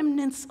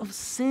remnants of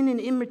sin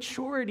and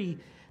immaturity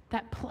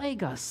that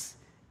plague us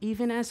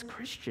even as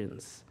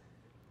Christians.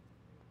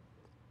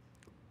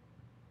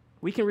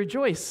 We can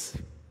rejoice,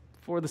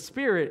 for the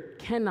Spirit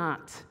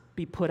cannot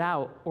be put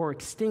out or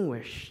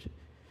extinguished.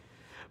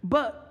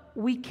 But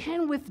we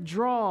can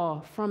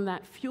withdraw from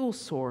that fuel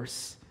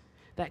source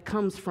that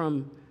comes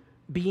from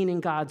being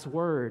in God's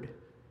Word,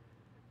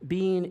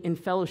 being in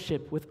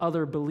fellowship with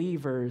other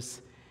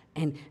believers,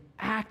 and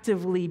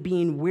actively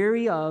being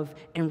wary of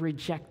and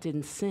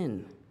rejecting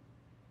sin.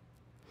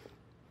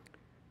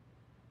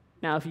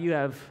 Now, if you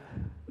have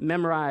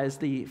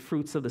memorized the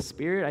fruits of the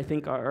Spirit, I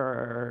think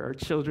our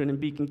children and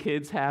Beacon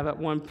kids have at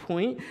one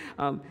point,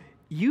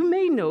 you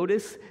may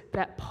notice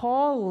that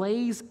Paul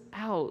lays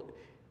out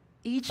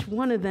each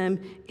one of them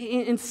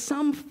in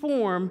some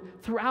form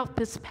throughout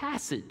this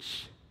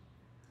passage.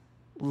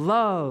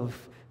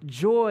 Love,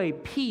 joy,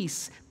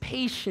 peace,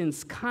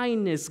 patience,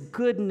 kindness,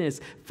 goodness,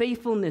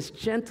 faithfulness,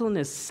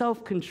 gentleness,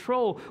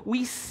 self-control.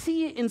 We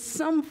see it in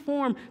some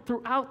form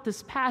throughout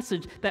this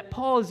passage that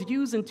Paul is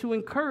using to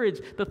encourage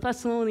the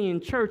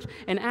Thessalonian church,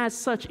 and as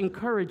such,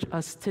 encourage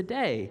us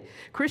today.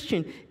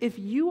 Christian, if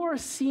you are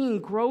seeing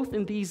growth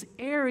in these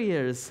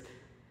areas,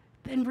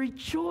 then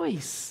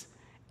rejoice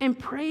and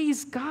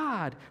praise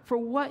God for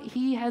what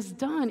He has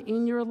done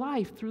in your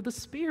life through the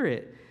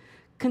Spirit.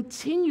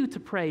 Continue to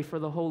pray for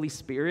the Holy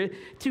Spirit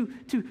to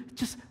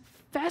just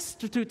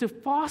fester, to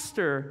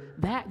foster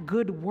that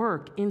good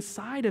work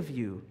inside of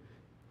you.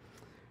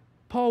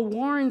 Paul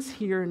warns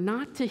here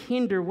not to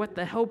hinder what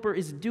the Helper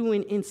is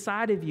doing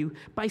inside of you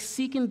by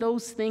seeking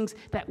those things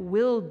that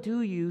will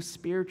do you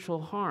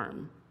spiritual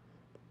harm.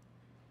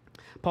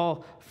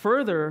 Paul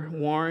further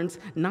warns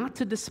not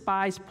to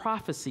despise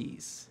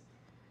prophecies.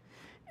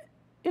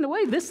 In a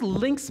way, this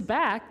links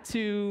back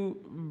to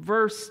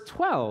verse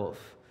 12.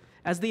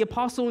 As the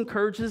apostle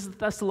encourages the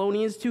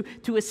Thessalonians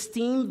to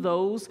esteem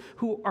those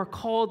who are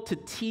called to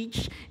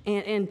teach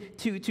and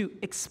to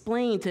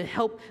explain, to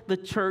help the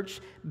church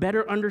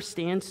better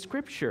understand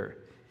Scripture.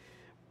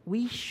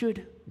 We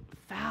should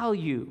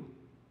value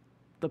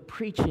the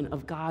preaching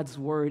of God's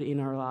word in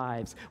our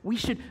lives. We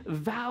should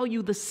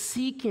value the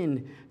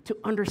seeking to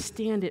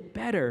understand it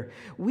better.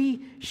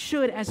 We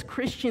should, as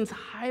Christians,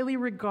 highly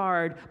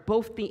regard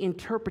both the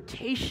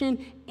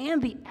interpretation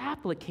and the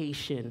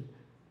application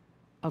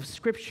of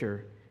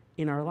Scripture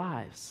in our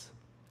lives.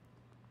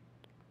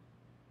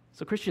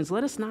 So, Christians,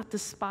 let us not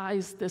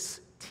despise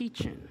this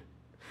teaching.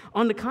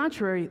 On the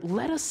contrary,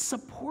 let us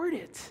support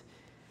it.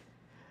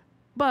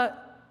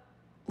 But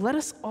let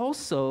us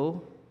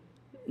also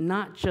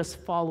not just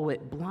follow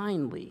it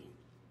blindly.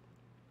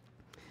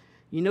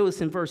 You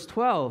notice in verse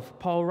 12,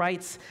 Paul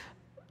writes,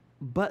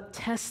 "But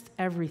test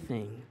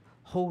everything,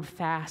 hold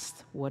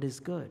fast what is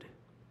good."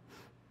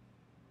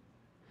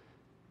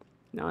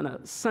 Now, on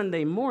a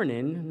Sunday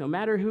morning, no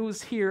matter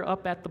who's here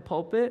up at the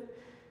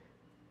pulpit,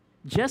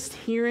 just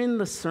hearing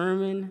the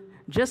sermon,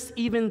 just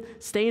even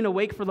staying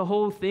awake for the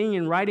whole thing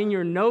and writing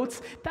your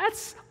notes,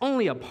 that's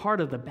only a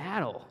part of the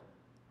battle.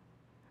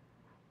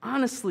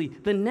 Honestly,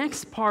 the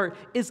next part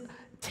is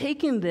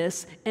taking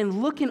this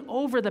and looking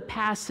over the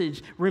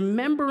passage,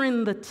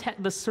 remembering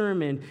the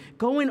sermon,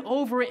 going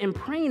over it and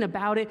praying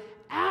about it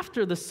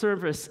after the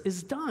service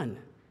is done.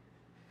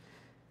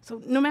 So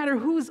no matter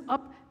who's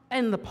up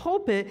in the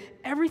pulpit,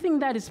 everything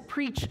that is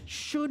preached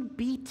should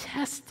be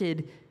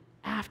tested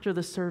after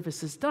the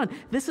service is done.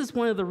 This is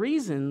one of the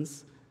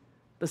reasons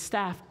the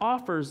staff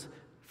offers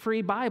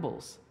free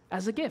Bibles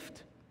as a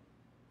gift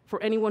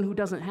for anyone who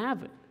doesn't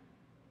have it.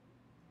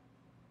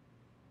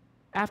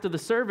 After the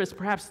service,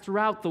 perhaps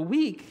throughout the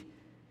week,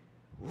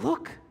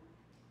 look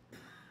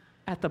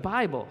at the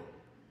Bible.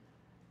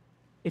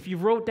 If you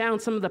wrote down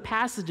some of the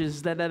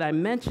passages that I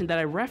mentioned, that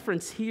I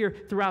reference here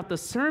throughout the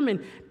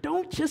sermon,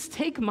 don't just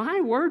take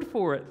my word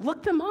for it.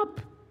 Look them up.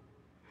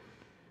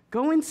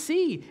 Go and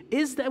see,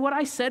 is that what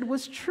I said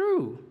was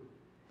true?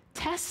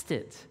 Test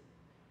it.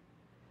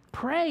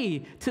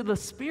 Pray to the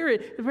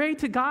Spirit. Pray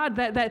to God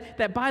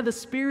that by the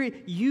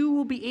Spirit you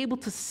will be able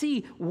to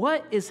see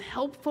what is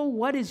helpful,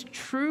 what is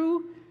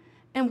true,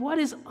 and what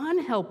is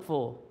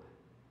unhelpful.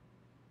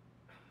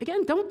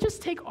 Again, don't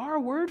just take our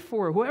word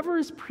for it. Whoever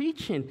is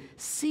preaching,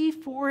 see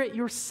for it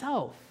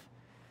yourself.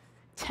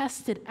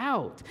 Test it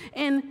out.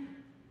 And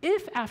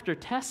if after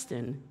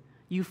testing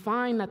you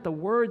find that the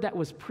word that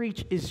was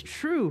preached is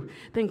true,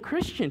 then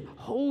Christian,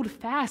 hold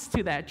fast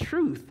to that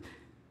truth.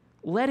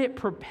 Let it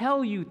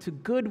propel you to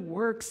good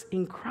works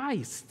in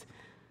Christ.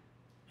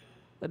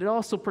 Let it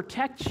also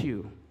protect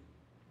you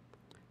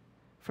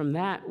from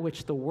that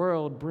which the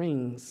world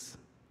brings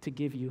to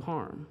give you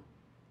harm.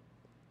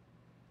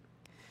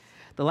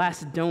 The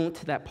last don't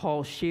that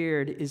Paul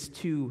shared is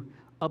to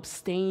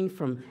abstain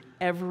from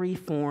every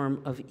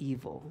form of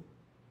evil.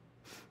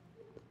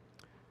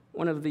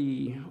 One of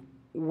the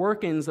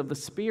workings of the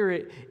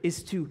Spirit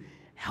is to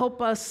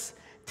help us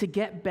to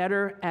get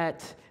better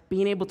at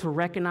being able to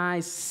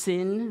recognize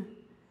sin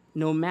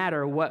no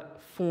matter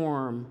what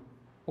form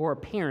or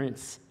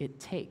appearance it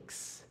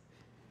takes.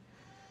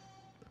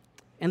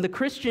 And the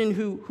Christian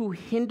who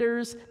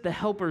hinders the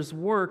helper's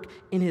work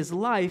in his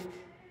life,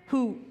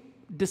 who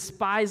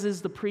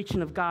despises the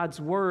preaching of God's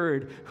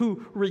word,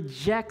 who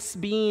rejects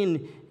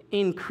being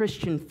in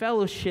Christian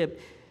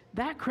fellowship,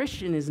 that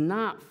Christian is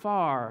not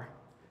far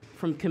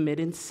from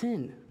committing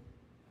sin.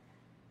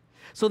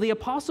 So the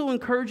apostle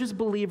encourages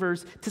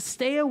believers to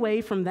stay away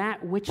from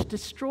that which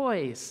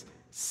destroys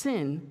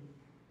sin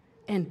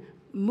and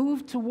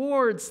move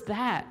towards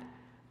that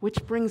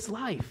which brings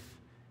life,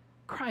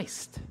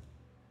 Christ.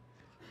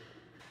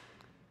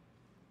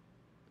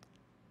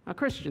 Now,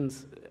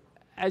 Christians,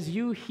 as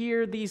you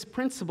hear these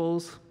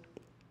principles,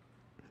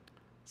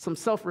 some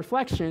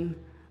self-reflection,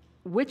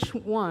 which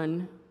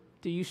one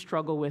do you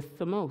struggle with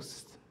the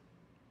most?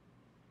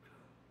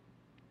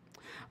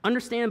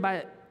 Understand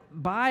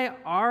by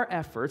our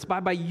efforts,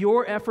 by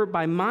your effort,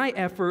 by my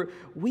effort,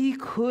 we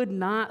could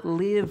not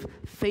live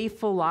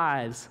faithful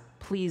lives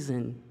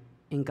pleasing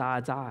in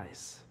God's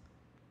eyes.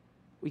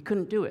 We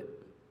couldn't do it.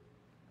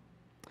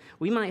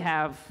 We might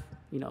have,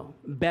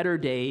 better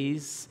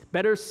days,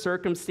 better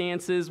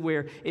circumstances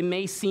where it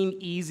may seem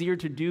easier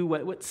to do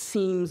what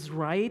seems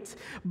right,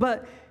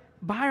 but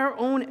by our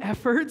own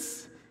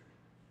efforts,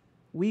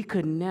 we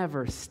could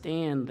never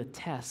stand the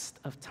test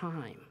of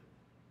time.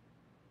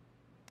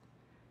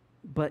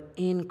 But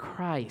in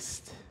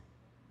Christ,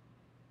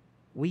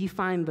 we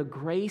find the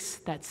grace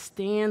that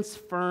stands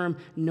firm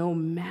no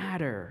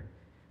matter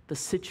the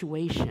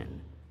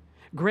situation.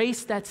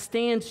 Grace that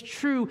stands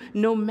true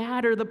no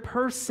matter the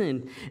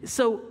person.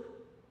 So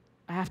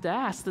I have to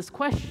ask this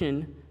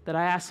question that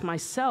I ask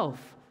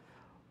myself.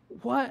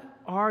 What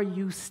are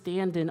you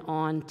standing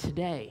on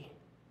today?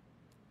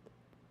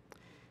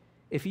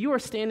 If you are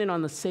standing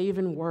on the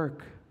saving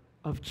work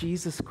of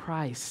Jesus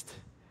Christ,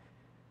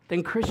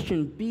 then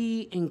Christian,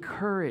 be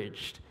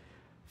encouraged,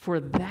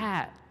 for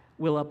that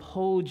will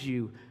uphold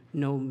you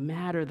no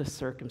matter the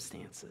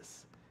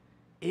circumstances.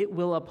 It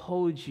will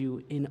uphold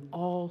you in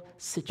all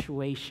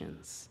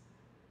situations.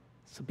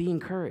 So be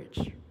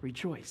encouraged,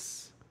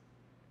 rejoice.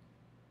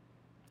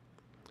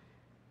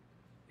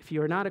 If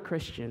you are not a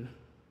Christian,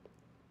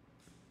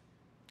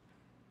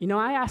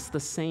 I ask the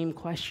same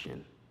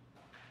question.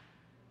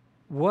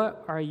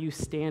 What are you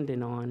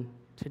standing on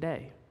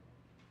today?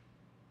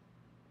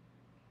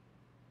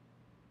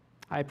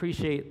 I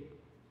appreciate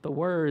the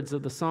words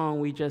of the song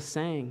we just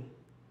sang.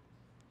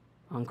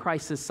 On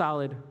Christ's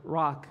solid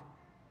rock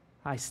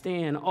I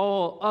stand.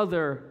 All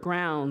other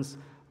grounds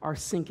are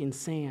sinking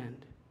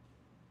sand.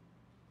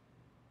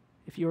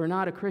 If you are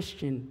not a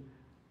Christian,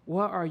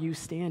 what are you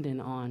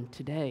standing on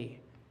today?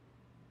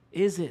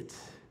 Is it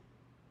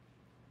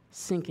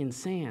sinking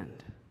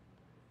sand?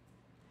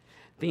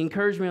 The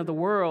encouragement of the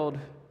world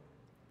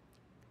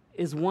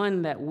is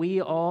one that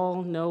we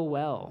all know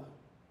well.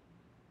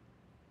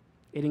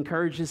 It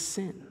encourages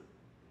sin.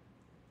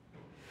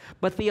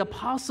 But the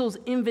apostles'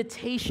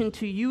 invitation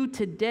to you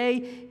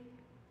today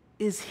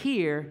is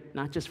here,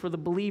 not just for the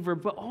believer,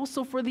 but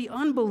also for the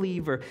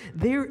unbeliever.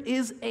 There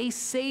is a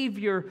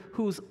Savior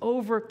who's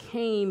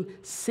overcame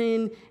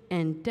sin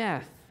and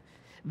death.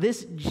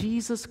 This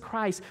Jesus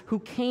Christ who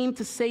came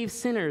to save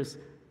sinners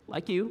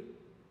like you,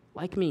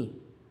 like me.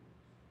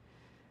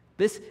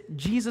 This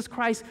Jesus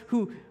Christ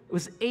who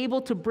was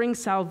able to bring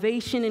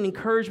salvation and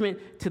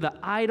encouragement to the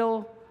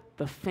idle,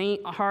 the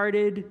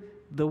faint-hearted,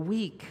 the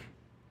weak.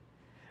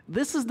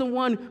 This is the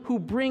one who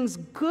brings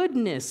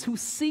goodness, who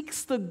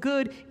seeks the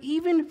good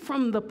even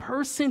from the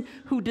person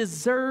who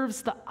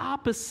deserves the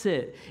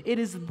opposite. It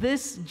is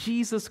this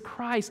Jesus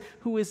Christ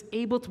who is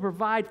able to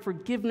provide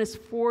forgiveness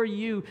for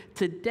you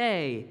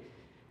today.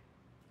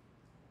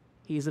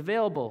 He is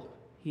available.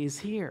 He is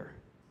here.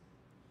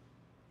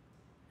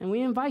 And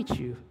we invite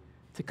you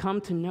to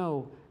come to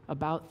know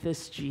about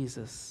this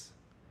Jesus.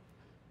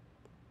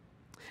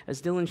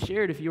 As Dylan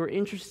shared, if you're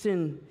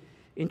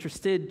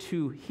interested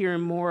to hear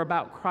more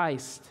about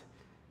Christ,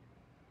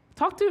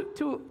 talk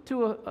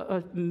to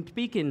a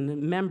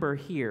Beacon member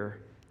here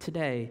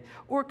today,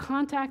 or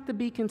contact the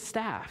Beacon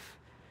staff.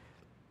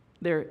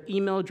 Their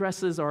email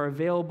addresses are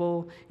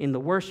available in the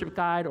worship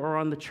guide or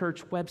on the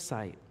church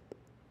website.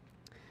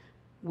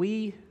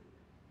 We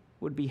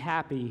would be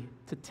happy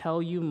to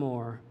tell you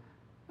more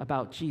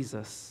about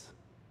Jesus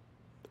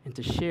and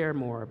to share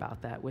more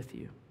about that with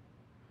you.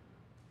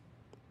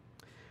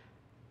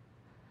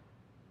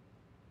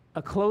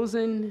 A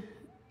closing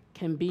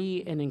can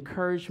be an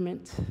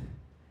encouragement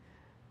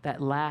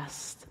that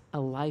lasts a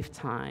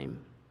lifetime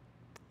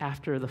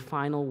after the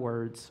final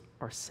words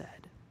are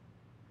said.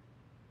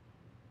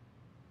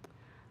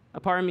 A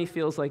part of me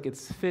feels like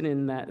it's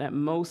fitting that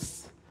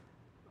most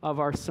of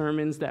our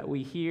sermons that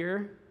we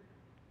hear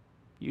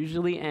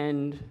usually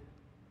end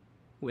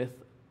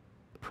with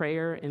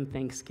prayer and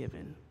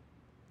thanksgiving,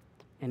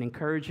 an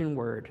encouraging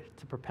word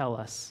to propel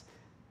us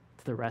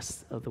to the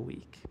rest of the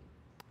week.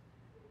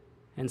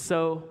 And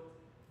so,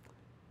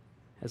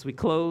 as we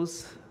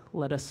close,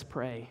 let us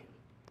pray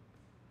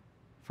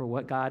for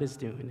what God is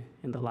doing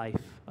in the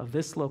life of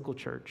this local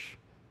church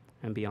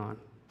and beyond.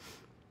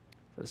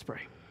 Let us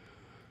pray.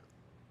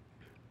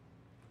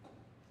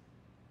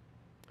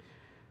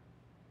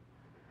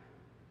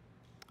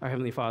 Our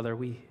Heavenly Father,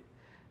 we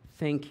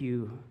thank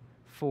you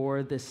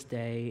for this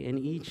day and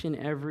each and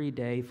every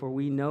day, for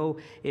we know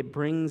it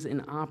brings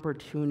an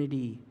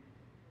opportunity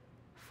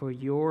for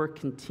your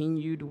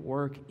continued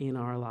work in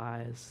our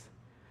lives.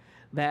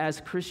 That as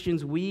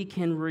Christians, we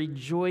can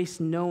rejoice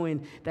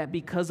knowing that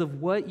because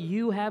of what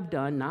you have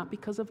done, not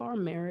because of our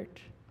merit,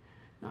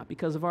 not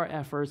because of our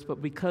efforts, but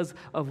because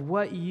of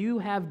what you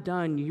have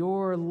done,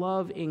 your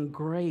love and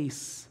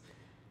grace,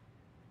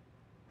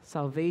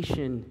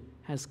 salvation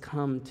has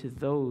come to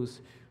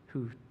those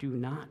who do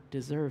not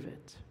deserve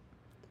it.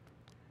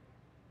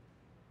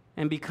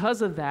 And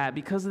because of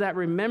that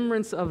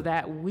remembrance of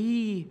that,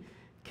 we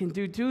can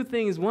do two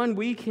things. One,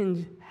 we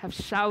can have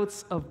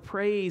shouts of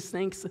praise,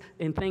 thanks,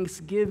 and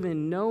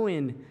thanksgiving,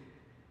 knowing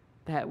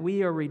that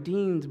we are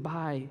redeemed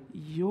by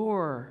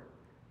your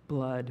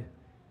blood.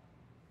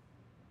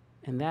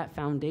 And that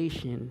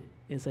foundation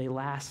is a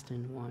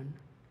lasting one.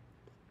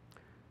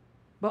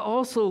 But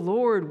also,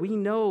 Lord, we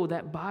know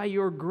that by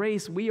your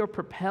grace, we are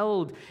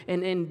propelled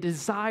and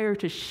desire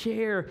to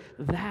share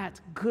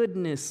that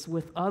goodness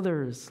with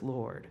others,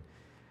 Lord.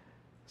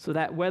 So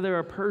that whether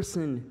a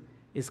person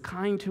is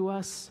kind to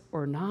us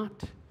or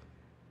not,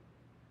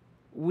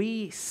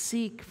 we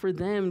seek for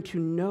them to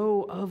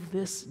know of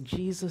this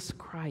Jesus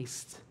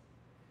Christ,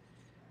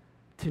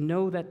 to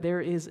know that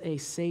there is a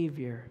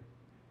Savior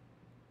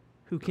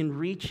who can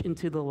reach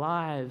into the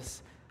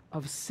lives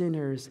of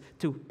sinners,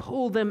 to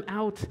pull them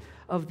out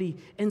of the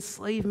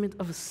enslavement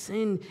of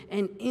sin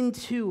and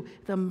into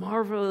the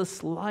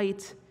marvelous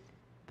light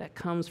that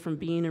comes from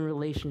being in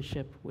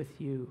relationship with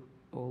you,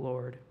 O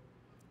Lord.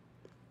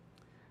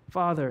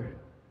 Father,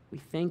 we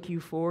thank you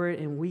for it,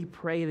 and we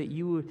pray that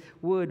you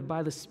would,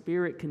 by the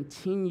Spirit,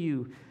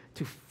 continue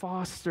to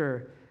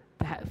foster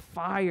that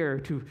fire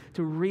to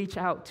reach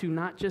out to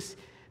not just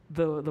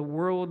the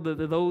world,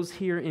 those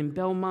here in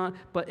Belmont,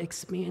 but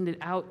expand it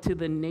out to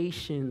the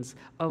nations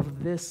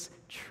of this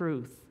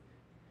truth,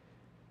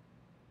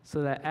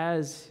 so that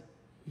as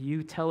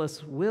you tell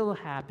us will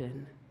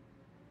happen,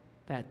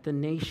 that the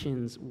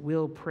nations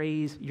will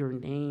praise your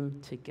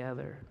name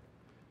together.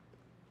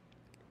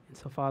 And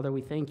so, Father,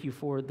 we thank you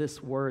for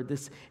this word,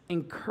 this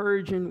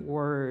encouraging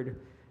word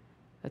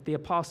that the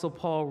Apostle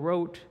Paul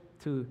wrote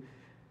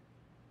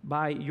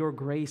by your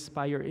grace,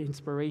 by your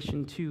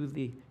inspiration to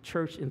the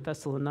church in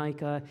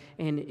Thessalonica,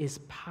 and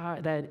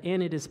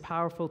it is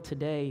powerful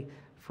today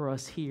for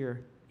us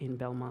here in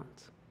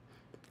Belmont.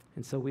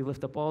 And so we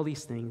lift up all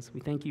these things. We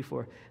thank you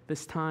for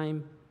this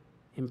time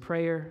in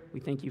prayer. We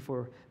thank you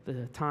for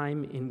the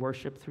time in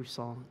worship through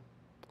song.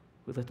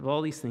 We lift up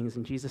all these things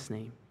in Jesus'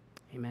 name.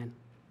 Amen.